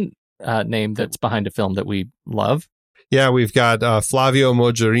one name that's behind a film that we love. Yeah, we've got Flavio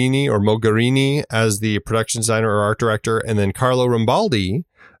Mogherini as the production designer or art director, and then Carlo Rambaldi,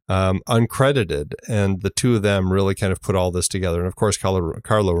 uncredited, and the two of them really kind of put all this together. And of course, Carlo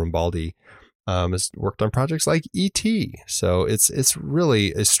Rambaldi has worked on projects like E.T. So it's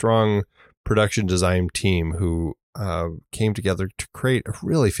really a strong production design team who came together to create a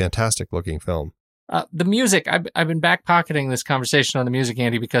really fantastic looking film. The music, I've been back pocketing this conversation on the music,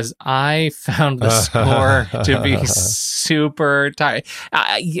 Andy, because I found the score to be super tight.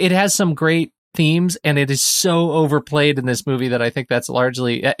 It has some great themes, and it is so overplayed in this movie that I think that's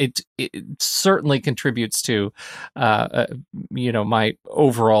largely it certainly contributes to my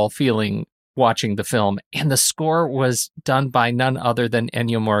overall feeling watching the film. And the score was done by none other than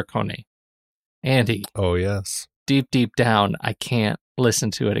Ennio Morricone. Andy, oh yes, deep down, I can't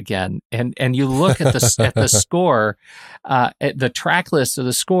listen to it again. And you look at the at the score, at the track list of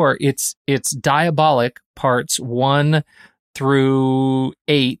the score. It's Diabolik parts 1 through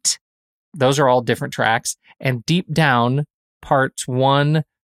 8. Those are all different tracks. And Deep Down, parts 1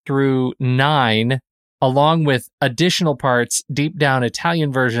 through 9, along with additional parts, Deep Down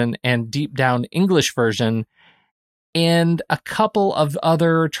Italian version and Deep Down English version, and a couple of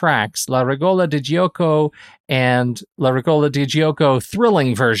other tracks, La Regola di Gioco and La Regola di Gioco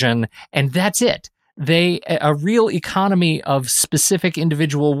thrilling version, and that's it. A real economy of specific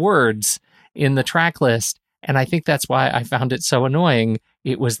individual words in the track list, and I think that's why I found it so annoying.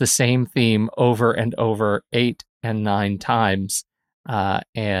 It was the same theme over and over 8 and 9 times,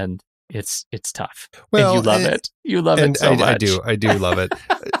 and it's tough. Well, and you love it. You love it so much. I do love it.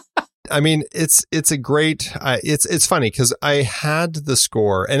 I mean, it's a great. It's funny because I had the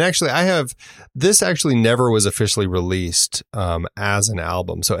score, and actually, this actually never was officially released as an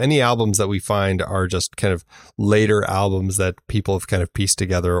album. So any albums that we find are just kind of later albums that people have kind of pieced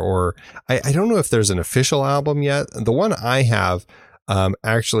together, or I don't know if there's an official album yet. The one I have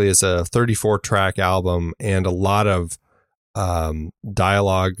actually is a 34-track album, and a lot of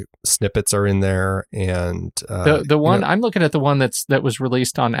dialogue snippets are in there, and the one I'm looking at, the one that was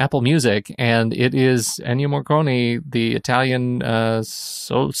released on Apple Music, and it is Ennio Morricone, the Italian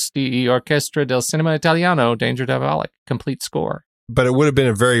Solsti Orchestra del Cinema Italiano, Danger Diabolik, complete score. But it would have been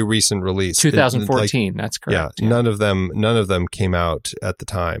a very recent release, 2014. That's correct. Yeah, none of them came out at the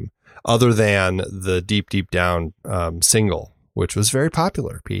time, other than the Deep Down single, which was very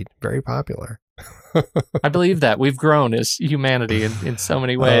popular. Pete, very popular. I believe that we've grown as humanity in so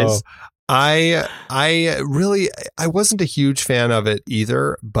many ways. I wasn't a huge fan of it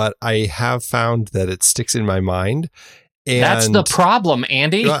either, but I have found that it sticks in my mind. And that's the problem,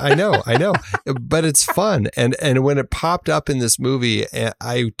 Andy. I know, but it's fun. And when it popped up in this movie,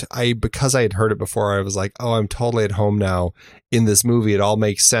 I because I had heard it before, I was like, oh, I'm totally at home now in this movie. It all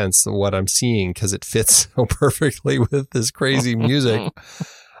makes sense what I'm seeing because it fits so perfectly with this crazy music.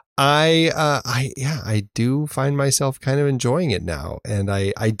 I do find myself kind of enjoying it now, and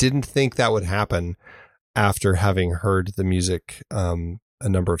I didn't think that would happen after having heard the music a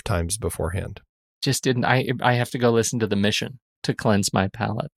number of times beforehand. Just didn't. I have to go listen to The Mission to cleanse my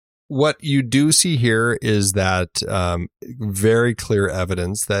palate. What you do see here is that very clear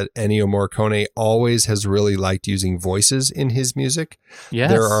evidence that Ennio Morricone always has really liked using voices in his music. Yes.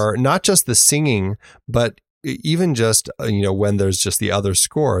 There are not just the singing, but even just, when there's just the other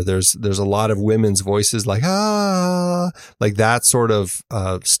score, there's a lot of women's voices like that sort of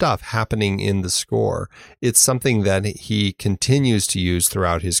stuff happening in the score. It's something that he continues to use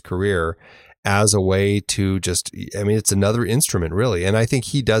throughout his career as a way to it's another instrument really. And I think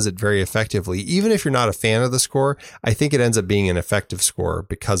he does it very effectively. Even if you're not a fan of the score, I think it ends up being an effective score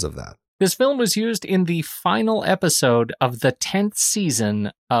because of that. This film was used in the final episode of the 10th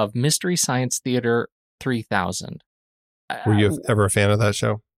season of Mystery Science Theater 3000. Were you ever a fan of that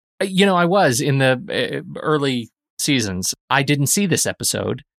show? I was in the early seasons. I didn't see this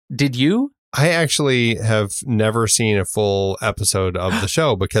episode. Did you? I actually have never seen a full episode of the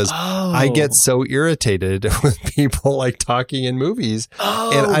show because I get so irritated with people like talking in movies.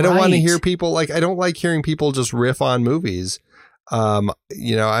 And I don't want to hear people I don't like hearing people just riff on movies.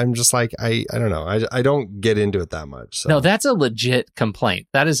 I'm just like, I don't know. I don't get into it that much. So. No, that's a legit complaint.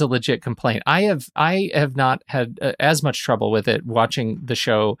 That is a legit complaint. I have not had as much trouble with it watching the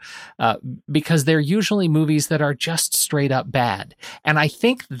show because they're usually movies that are just straight up bad. And I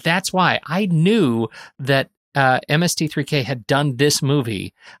think that's why I knew that MST3K had done this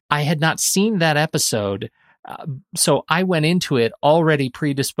movie. I had not seen that episode. So I went into it already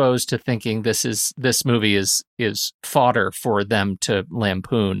predisposed to thinking this movie is fodder for them to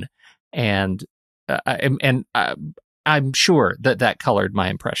lampoon, and I'm sure that colored my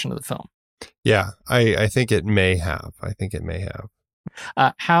impression of the film. Yeah, I think it may have.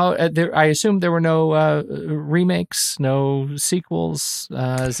 I assume there were no remakes, no sequels.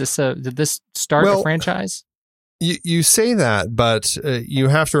 Did this start a franchise? You say that, but you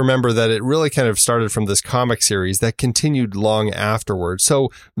have to remember that it really kind of started from this comic series that continued long afterwards. So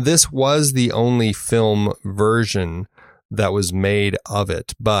this was the only film version that was made of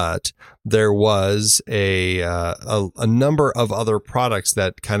it, but there was a number of other products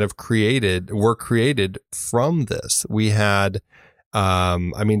that kind of were created from this. We had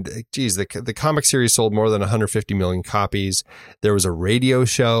the comic series sold more than 150 million copies. There was a radio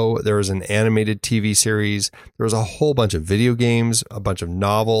show. There was an animated TV series. There was a whole bunch of video games, a bunch of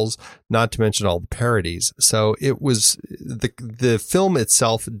novels, not to mention all the parodies. So it was the film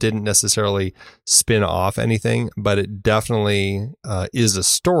itself didn't necessarily spin off anything, but it definitely is a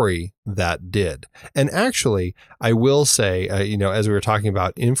story that did. And actually, I will say, as we were talking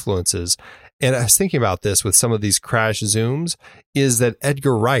about influences, and I was thinking about this with some of these crash zooms, is that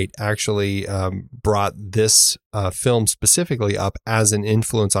Edgar Wright actually brought this film specifically up as an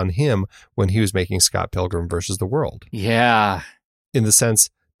influence on him when he was making Scott Pilgrim versus the World. Yeah. In the sense,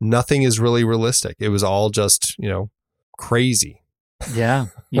 nothing is really realistic. It was all just, crazy. Yeah,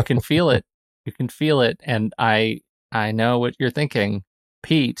 you can feel it. You can feel it. And I know what you're thinking,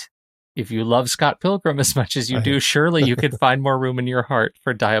 Pete. If you love Scott Pilgrim as much as you do, surely you could find more room in your heart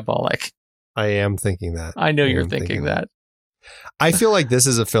for Diabolik. I am thinking that. I know you're thinking that. I feel like this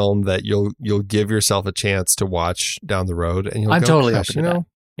is a film that you'll give yourself a chance to watch down the road, and you'll I'm go, totally gosh, open to that.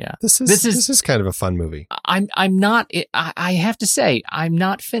 Yeah, this is kind of a fun movie. I'm not. I have to say, I'm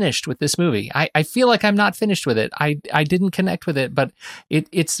not finished with this movie. I feel like I'm not finished with it. I didn't connect with it, but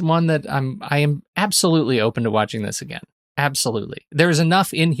it's one that I am absolutely open to watching this again. Absolutely, there's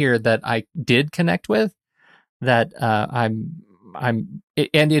enough in here that I did connect with that and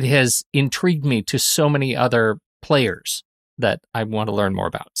it has intrigued me to so many other players that I want to learn more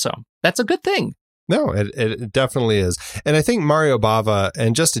about. So that's a good thing. No, it definitely is. And I think Mario Bava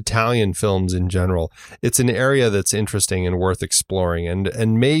and just Italian films in general, it's an area that's interesting and worth exploring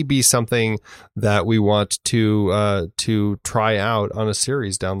and may be something that we want to try out on a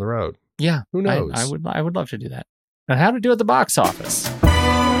series down the road. Yeah. Who knows? I would love to do that. And how to do at the box office.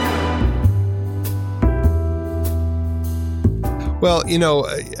 Well,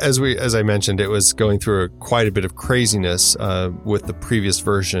 as I mentioned, it was going through quite a bit of craziness with the previous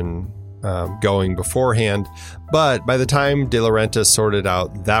version going beforehand. But by the time De Laurentiis sorted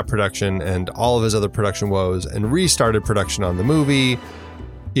out that production and all of his other production woes and restarted production on the movie,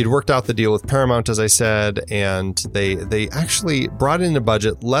 he'd worked out the deal with Paramount, as I said, and they actually brought in a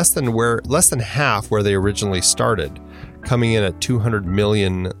budget less than half where they originally started, coming in at 200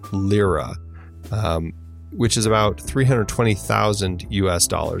 million lira. Which is about $320,000 US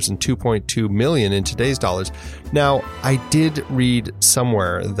dollars and 2.2 million in today's dollars. Now, I did read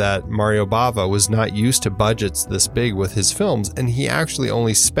somewhere that Mario Bava was not used to budgets this big with his films, and he actually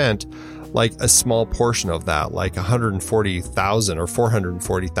only spent like a small portion of that, like 140,000 or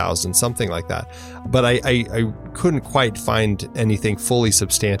 440,000, something like that. But I couldn't quite find anything fully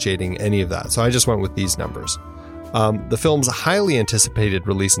substantiating any of that. So I just went with these numbers. The film's highly anticipated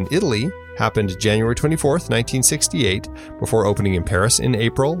release in Italy happened January 24th, 1968, before opening in Paris in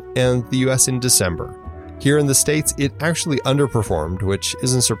April and the US in December. Here in the States, it actually underperformed, which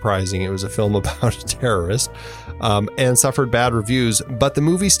isn't surprising. It was a film about a terrorist and suffered bad reviews, but the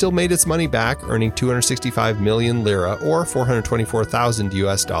movie still made its money back, earning 265 million lira or 424,000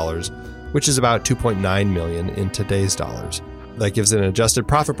 US dollars, which is about 2.9 million in today's dollars. That gives it an adjusted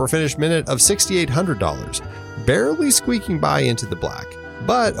profit per finished minute of $6,800, barely squeaking by into the black.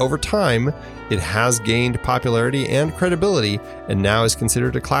 But over time, it has gained popularity and credibility and now is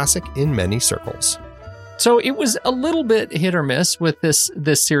considered a classic in many circles. So it was a little bit hit or miss with this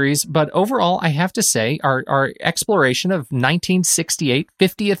series, but overall, I have to say, our exploration of 1968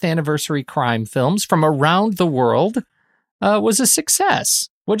 50th anniversary crime films from around the world was a success.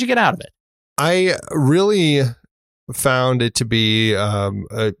 What'd you get out of it? I really found it to be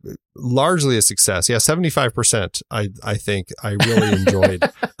largely a success. Yeah, 75%. I think I really enjoyed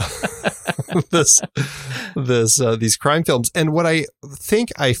these crime films. And what I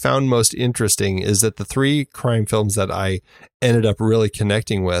think I found most interesting is that the three crime films that I ended up really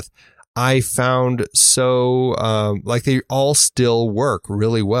connecting with, I found so like they all still work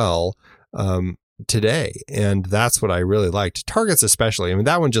really well today. And that's what I really liked. Targets especially. I mean,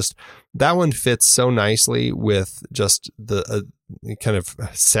 that one fits so nicely with just the kind of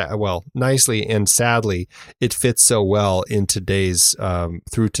nicely and sadly, it fits so well in today's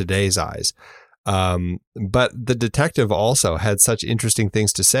through today's eyes. But the detective also had such interesting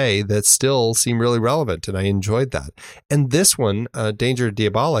things to say that still seem really relevant, and I enjoyed that. And this one, Danger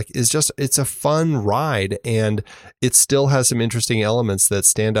Diabolik, it's a fun ride, and it still has some interesting elements that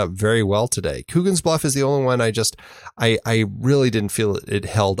stand up very well today. Coogan's Bluff is the only one I really didn't feel it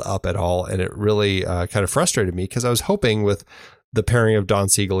held up at all, and it really kind of frustrated me because I was hoping with the pairing of Don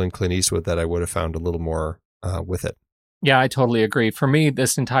Siegel and Clint Eastwood that I would have found a little more with it. Yeah, I totally agree. For me,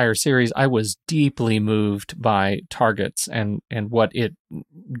 this entire series, I was deeply moved by Targets and what it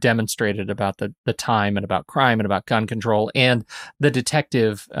demonstrated about the time and about crime and about gun control, and the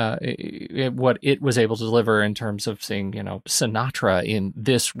detective, what it was able to deliver in terms of seeing, Sinatra in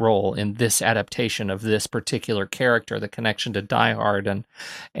this role, in this adaptation of this particular character, the connection to Die Hard and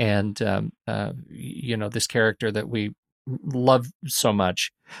this character that we love so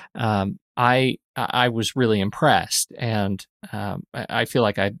much. I was really impressed, and I feel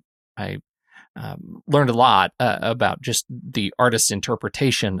like I learned a lot about just the artist's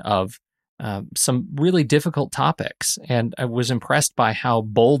interpretation of some really difficult topics, and I was impressed by how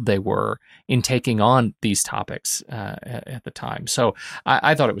bold they were in taking on these topics at the time. So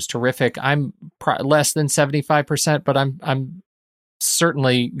I thought it was terrific. I'm less than 75%, but I'm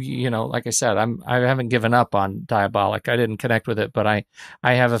certainly, like I said, I haven't given up on Diabolik. I didn't connect with it, but I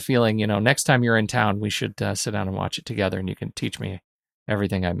have a feeling, next time you're in town, we should sit down and watch it together, and you can teach me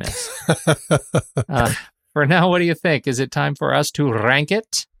everything I missed. For now, what do you think? Is it time for us to rank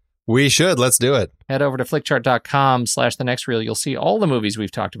it? We should. Let's do it. Head over to flickchart.com/thenextreel. You'll see all the movies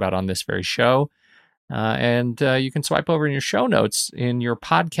we've talked about on this very show. And you can swipe over in your show notes in your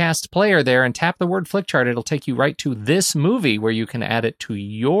podcast player there and tap the word Flickchart. It'll take you right to this movie where you can add it to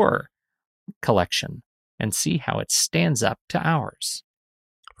your collection and see how it stands up to ours.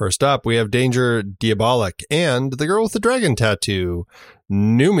 First up, we have Danger Diabolik and The Girl with the Dragon Tattoo,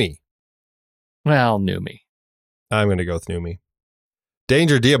 Numi. Well, Numi. I'm going to go with Numi.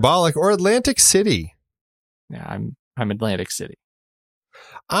 Danger Diabolik or Atlantic City? Yeah, I'm Atlantic City.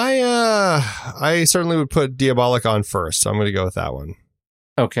 I certainly would put Diabolik on first, so I'm going to go with that one.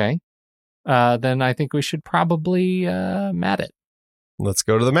 Okay. Then I think we should probably mat it. Let's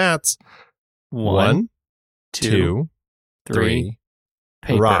go to the mats. 1, 2, 3.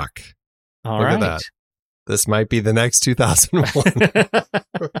 Paper. Rock. All Look right. at that. This might be the next 2001.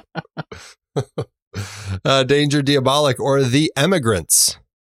 Danger Diabolik or The Emigrants?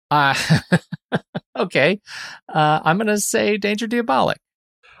 Okay. I'm going to say Danger Diabolik.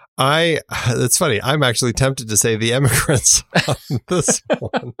 That's funny. I'm actually tempted to say The Emigrants on this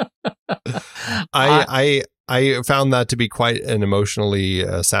one. I found that to be quite an emotionally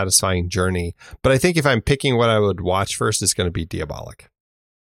satisfying journey. But I think if I'm picking what I would watch first, it's going to be Diabolik.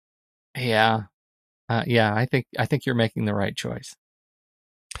 Yeah. I think you're making the right choice.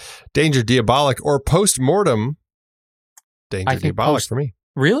 Danger Diabolik or Postmortem? Danger Diabolik for me.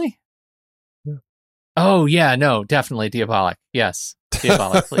 Really? Yeah. Oh, yeah. No, definitely Diabolik. Yes.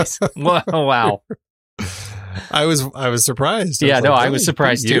 Diabolik, please. Wow. I was surprised. I was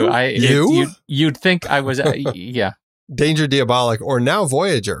surprised too. You'd think I was, yeah. Danger Diabolik or Now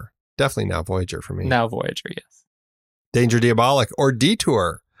Voyager? Definitely Now Voyager for me. Now Voyager, yes. Danger Diabolik or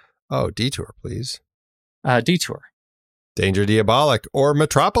Detour? Oh, Detour, please. Detour. Danger Diabolik or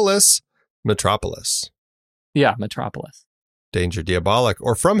Metropolis? Metropolis. Yeah, Metropolis. Danger Diabolik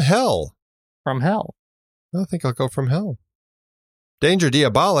or From Hell? From Hell. I think I'll go From Hell. Danger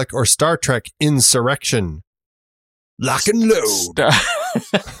Diabolik or Star Trek Insurrection? Lock and load.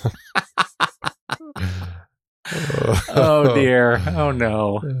 Oh dear. Oh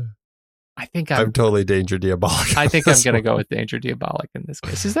no. I think I'm totally Danger Diabolik. I think I'm going to go with Danger Diabolik in this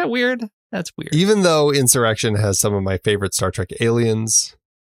case. Is that weird? That's weird. Even though Insurrection has some of my favorite Star Trek aliens.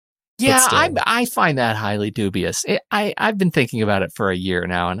 Yeah, still. I find that highly dubious. I've been thinking about it for a year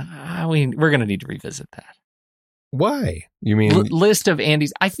now, and we're going to need to revisit that. Why? You mean List of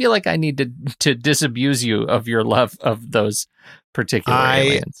Andy's? I feel like I need to disabuse you of your love of those particular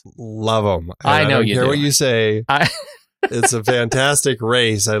aliens. love them. I know don't you care do. what you say. It's a fantastic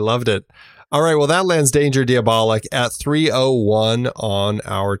race. I loved it. All right, well, that lands Danger Diabolik at 301 on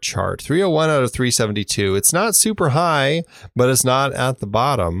our chart. 301 out of 372. It's not super high, but it's not at the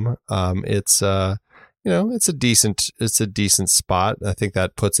bottom. It's it's a decent spot. I think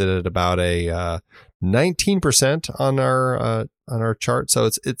that puts it at about a 19% on our chart. So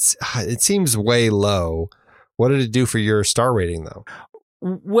it seems way low. What did it do for your star rating though?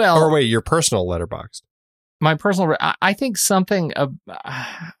 Well, or wait, your personal Letterboxd. My personal, I think something,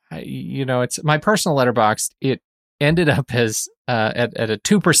 it's my personal Letterboxd. It ended up as at a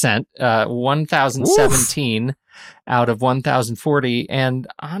 2%, 1,017 out of 1,040. And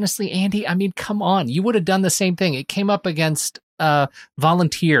honestly, Andy, I mean, come on, you would have done the same thing. It came up against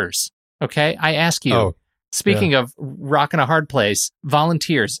Volunteers. Okay, I ask you. Speaking of rocking a hard place,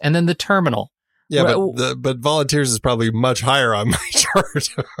 Volunteers, and then The Terminal. Yeah, but Volunteers is probably much higher on my chart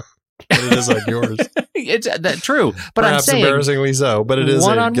than it is on yours. It's true, but perhaps I'm saying embarrassingly so. But it is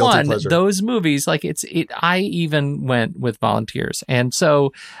a guilty pleasure. Those movies, like I even went with Volunteers, and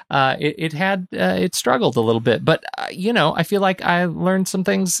so it struggled a little bit. But I feel like I learned some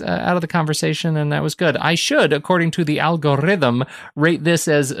things out of the conversation, and that was good. I should, according to the algorithm, rate this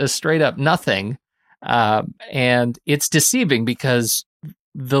as a straight up nothing, and it's deceiving because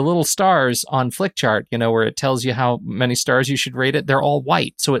the little stars on Flickchart, where it tells you how many stars you should rate it, they're all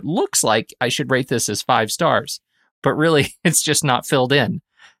white. So it looks like I should rate this as 5 stars, but really it's just not filled in.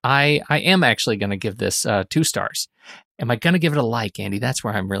 I am actually going to give this 2 stars. Am I going to give it a like, Andy? That's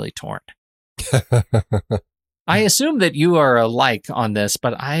where I'm really torn. I assume that you are a like on this,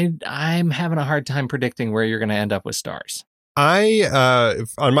 but I'm having a hard time predicting where you're going to end up with stars.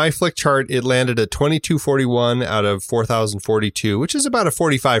 On my Flick chart, it landed at 2241 out of 4,042, which is about a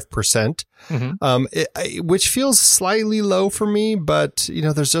 45%, which feels slightly low for me. But,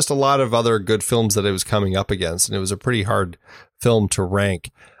 there's just a lot of other good films that it was coming up against, and it was a pretty hard film to rank.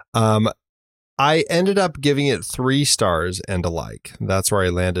 I ended up giving it 3 stars and a like. That's where I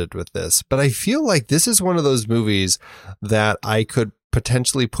landed with this. But I feel like this is one of those movies that I could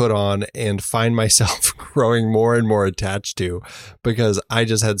potentially put on and find myself growing more and more attached to because I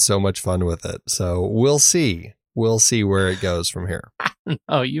just had so much fun with it. So we'll see. We'll see where it goes from here.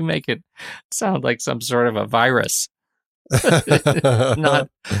 Oh, you make it sound like some sort of a virus. I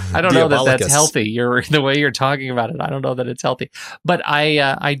don't know that that's healthy. The way you're talking about it, I don't know that it's healthy. But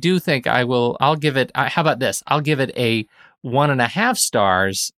I do think I'll give it, how about this? I'll give it a 1.5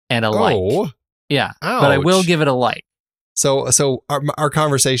 stars and a like. Yeah. Ouch. But I will give it a like. So our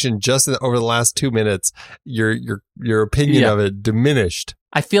conversation just over the last 2 minutes, your opinion of it diminished.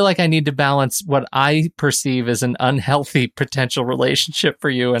 I feel like I need to balance what I perceive as an unhealthy potential relationship for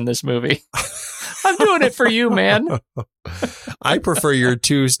you in this movie. I'm doing it for you, man. I prefer your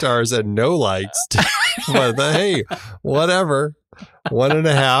 2 stars and no likes. But hey, whatever.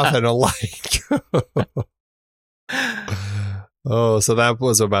 1.5 and a like. So that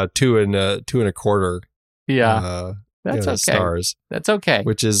was about 2 and 2.25. Yeah. That's okay. Stars. That's okay.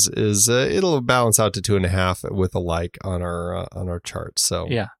 Which is it'll balance out to 2.5 with a like on our chart. So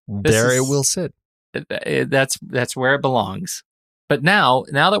yeah, it will sit. That's where it belongs. But now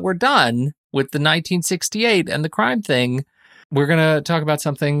that we're done with the 1968 and the crime thing, we're going to talk about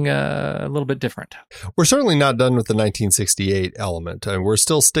something a little bit different. We're certainly not done with the 1968 element. We're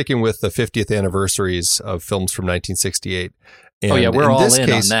still sticking with the 50th anniversaries of films from 1968. And we're all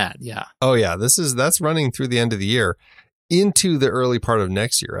in on that. Yeah. Oh yeah, that's running through the end of the year into the early part of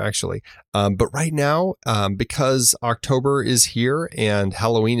next year, actually. But right now, because October is here and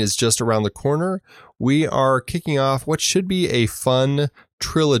Halloween is just around the corner, we are kicking off what should be a fun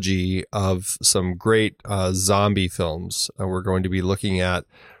trilogy of some great zombie films. We're going to be looking at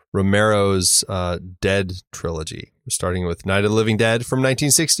Romero's Dead trilogy. We're starting with Night of the Living Dead from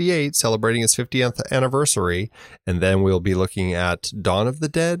 1968, celebrating its 50th anniversary. And then we'll be looking at Dawn of the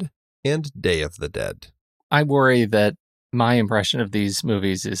Dead and Day of the Dead. I worry that my impression of these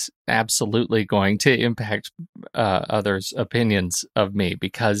movies is absolutely going to impact others' opinions of me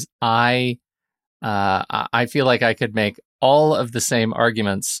because I feel like I could make all of the same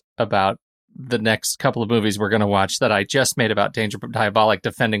arguments about the next couple of movies we're going to watch that I just made about Danger Diabolik,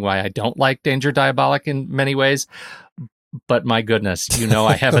 defending why I don't like Danger Diabolik in many ways. But my goodness,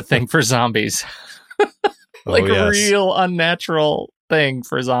 I have a thing for zombies. A real unnatural thing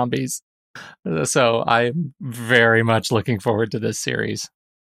for zombies. So I'm very much looking forward to this series.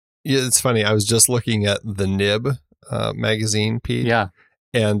 Yeah, it's funny. I was just looking at the Nib magazine, Pete. Yeah.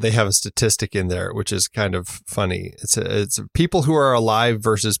 And they have a statistic in there, which is kind of funny. It's people who are alive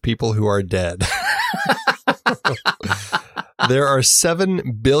versus people who are dead. There are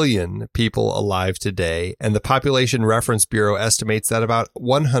 7 billion people alive today, and the Population Reference Bureau estimates that about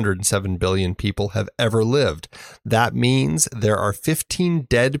 107 billion people have ever lived. That means there are 15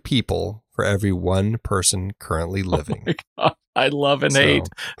 dead people for every one person currently living. Oh my God. I love and hate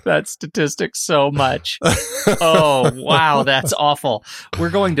that statistic so much. Oh, wow, that's awful. We're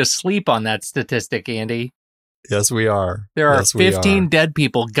going to sleep on that statistic, Andy. Yes, we are. There are 15 dead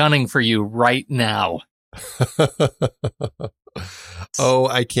people gunning for you right now. Oh,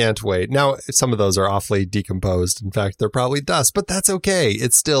 I can't wait. Now, some of those are awfully decomposed. In fact, they're probably dust, but that's okay.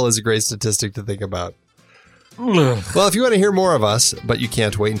 It still is a great statistic to think about. Well, if you want to hear more of us, but you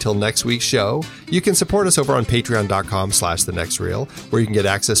can't wait until next week's show, you can support us over on patreon.com/thenextreel, where you can get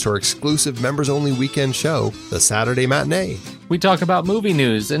access to our exclusive members-only weekend show, The Saturday Matinee. We talk about movie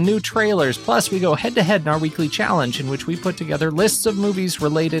news and new trailers, plus we go head-to-head in our weekly challenge in which we put together lists of movies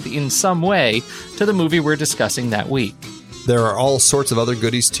related in some way to the movie we're discussing that week. There are all sorts of other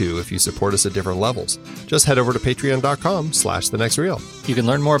goodies, too, if you support us at different levels. Just head over to patreon.com/thenextreel. You can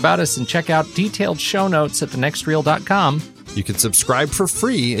learn more about us and check out detailed show notes at thenextreel.com. You can subscribe for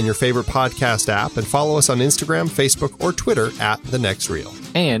free in your favorite podcast app and follow us on Instagram, Facebook, or Twitter at thenextreel.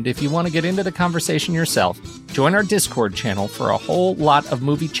 And if you want to get into the conversation yourself, join our Discord channel for a whole lot of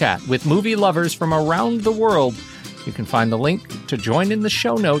movie chat with movie lovers from around the world. You can find the link to join in the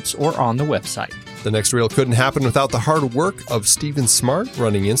show notes or on the website. The Next Reel couldn't happen without the hard work of Stephen Smart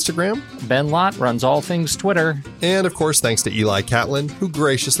running Instagram. Ben Lott runs all things Twitter. And of course, thanks to Eli Catlin, who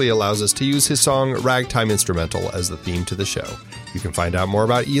graciously allows us to use his song Ragtime Instrumental as the theme to the show. You can find out more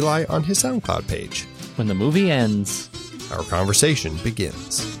about Eli on his SoundCloud page. When the movie ends, our conversation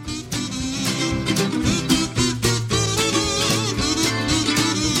begins.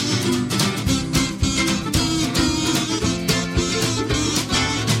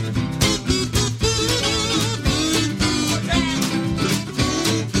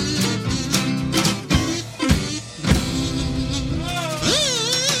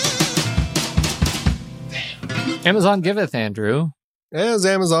 Amazon giveth, Andrew. As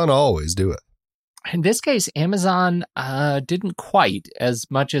Amazon always do it. In this case, Amazon didn't quite as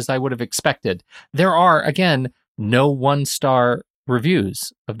much as I would have expected. There are, again, no 1-star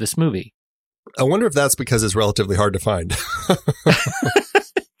reviews of this movie. I wonder if that's because it's relatively hard to find.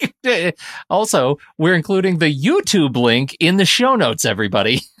 Also, we're including the YouTube link in the show notes,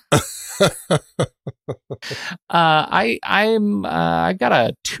 everybody. I got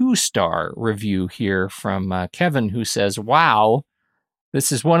a 2-star review here from Kevin, who says, "Wow,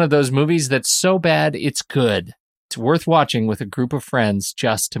 this is one of those movies that's so bad it's good. It's worth watching with a group of friends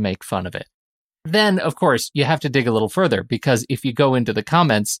just to make fun of it." Then, of course, you have to dig a little further, because if you go into the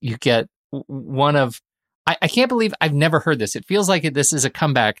comments, you get one of... I can't believe I've never heard this. It feels like this is a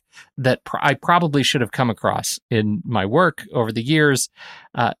comeback that I probably should have come across in my work over the years.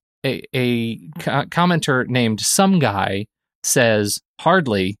 A commenter named Some Guy says,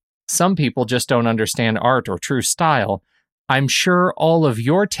 "Hardly. Some people just don't understand art or true style. I'm sure all of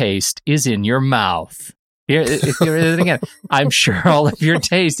your taste is in your mouth." Here, if you read it again, "I'm sure all of your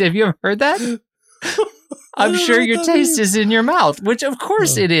taste." Have you ever heard that? "I'm sure your taste is in your mouth," which of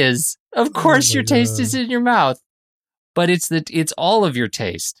course it is. Of course your taste is in your mouth. But it's all of your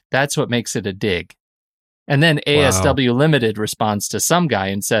taste. That's what makes it a dig. And then ASW Limited responds to Some Guy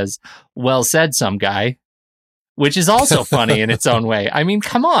and says, "Well said, Some Guy," which is also funny in its own way. I mean,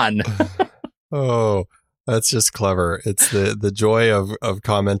 come on. Oh, that's just clever. It's the joy of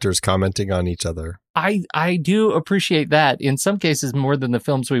commenters commenting on each other. I do appreciate that in some cases more than the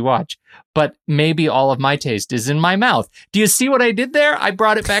films we watch, but maybe all of my taste is in my mouth. Do you see what I did there? I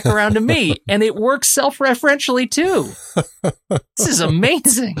brought it back around to me, and it works self-referentially too. This is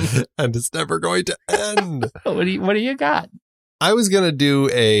amazing. And it's never going to end. What do you got? I was going to do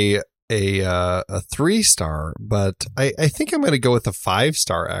a 3-star, but I think I'm going to go with a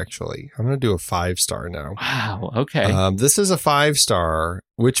 5-star, actually. I'm going to do a 5-star now. Wow, okay. This is a 5-star,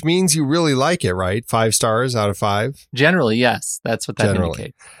 which means you really like it, right? 5 stars out of 5? Generally, yes. That's what that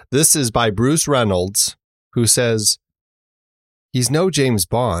indicates. This is by Bruce Reynolds, who says, "He's no James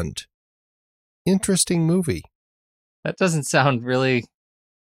Bond. Interesting movie." That doesn't sound really...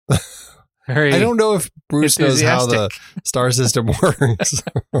 I don't know if Bruce knows how the star system works.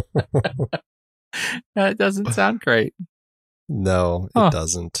 That doesn't sound great. No, it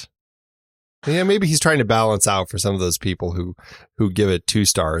doesn't. Yeah, maybe he's trying to balance out for some of those people who give it 2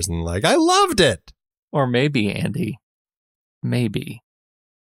 stars and like, "I loved it." Or maybe, Andy, maybe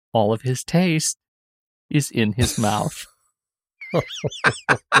all of his taste is in his mouth.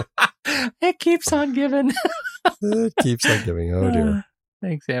 It keeps on giving. It keeps on giving. Oh, dear.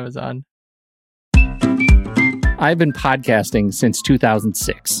 Thanks, Amazon. I've been podcasting since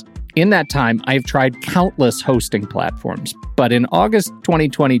 2006. In that time, I've tried countless hosting platforms. But in August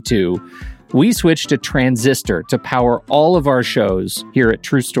 2022, we switched to Transistor to power all of our shows here at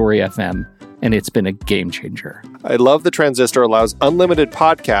True Story FM, and it's been a game changer. I love the Transistor allows unlimited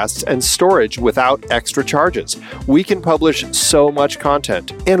podcasts and storage without extra charges. We can publish so much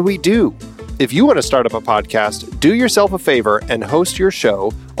content, and we do. If you want to start up a podcast, do yourself a favor and host your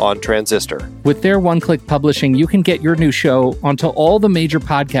show on Transistor. With their one-click publishing, you can get your new show onto all the major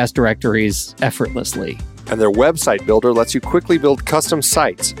podcast directories effortlessly. And their website builder lets you quickly build custom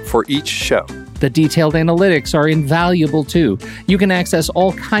sites for each show. The detailed analytics are invaluable too. You can access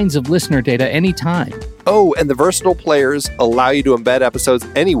all kinds of listener data anytime. Oh, and the versatile players allow you to embed episodes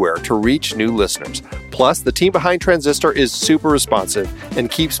anywhere to reach new listeners. Plus, the team behind Transistor is super responsive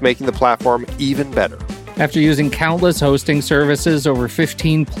and keeps making the platform even better. After using countless hosting services over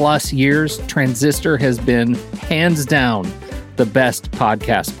 15 plus years, Transistor has been, hands down, the best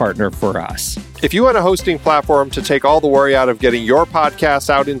podcast partner for us. If you want a hosting platform to take all the worry out of getting your podcast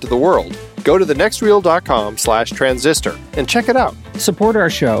out into the world, go to thenextreel.com/transistor and check it out. Support our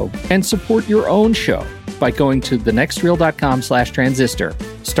show and support your own show by going to thenextreel.com/transistor.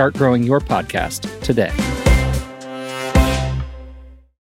 Start growing your podcast today.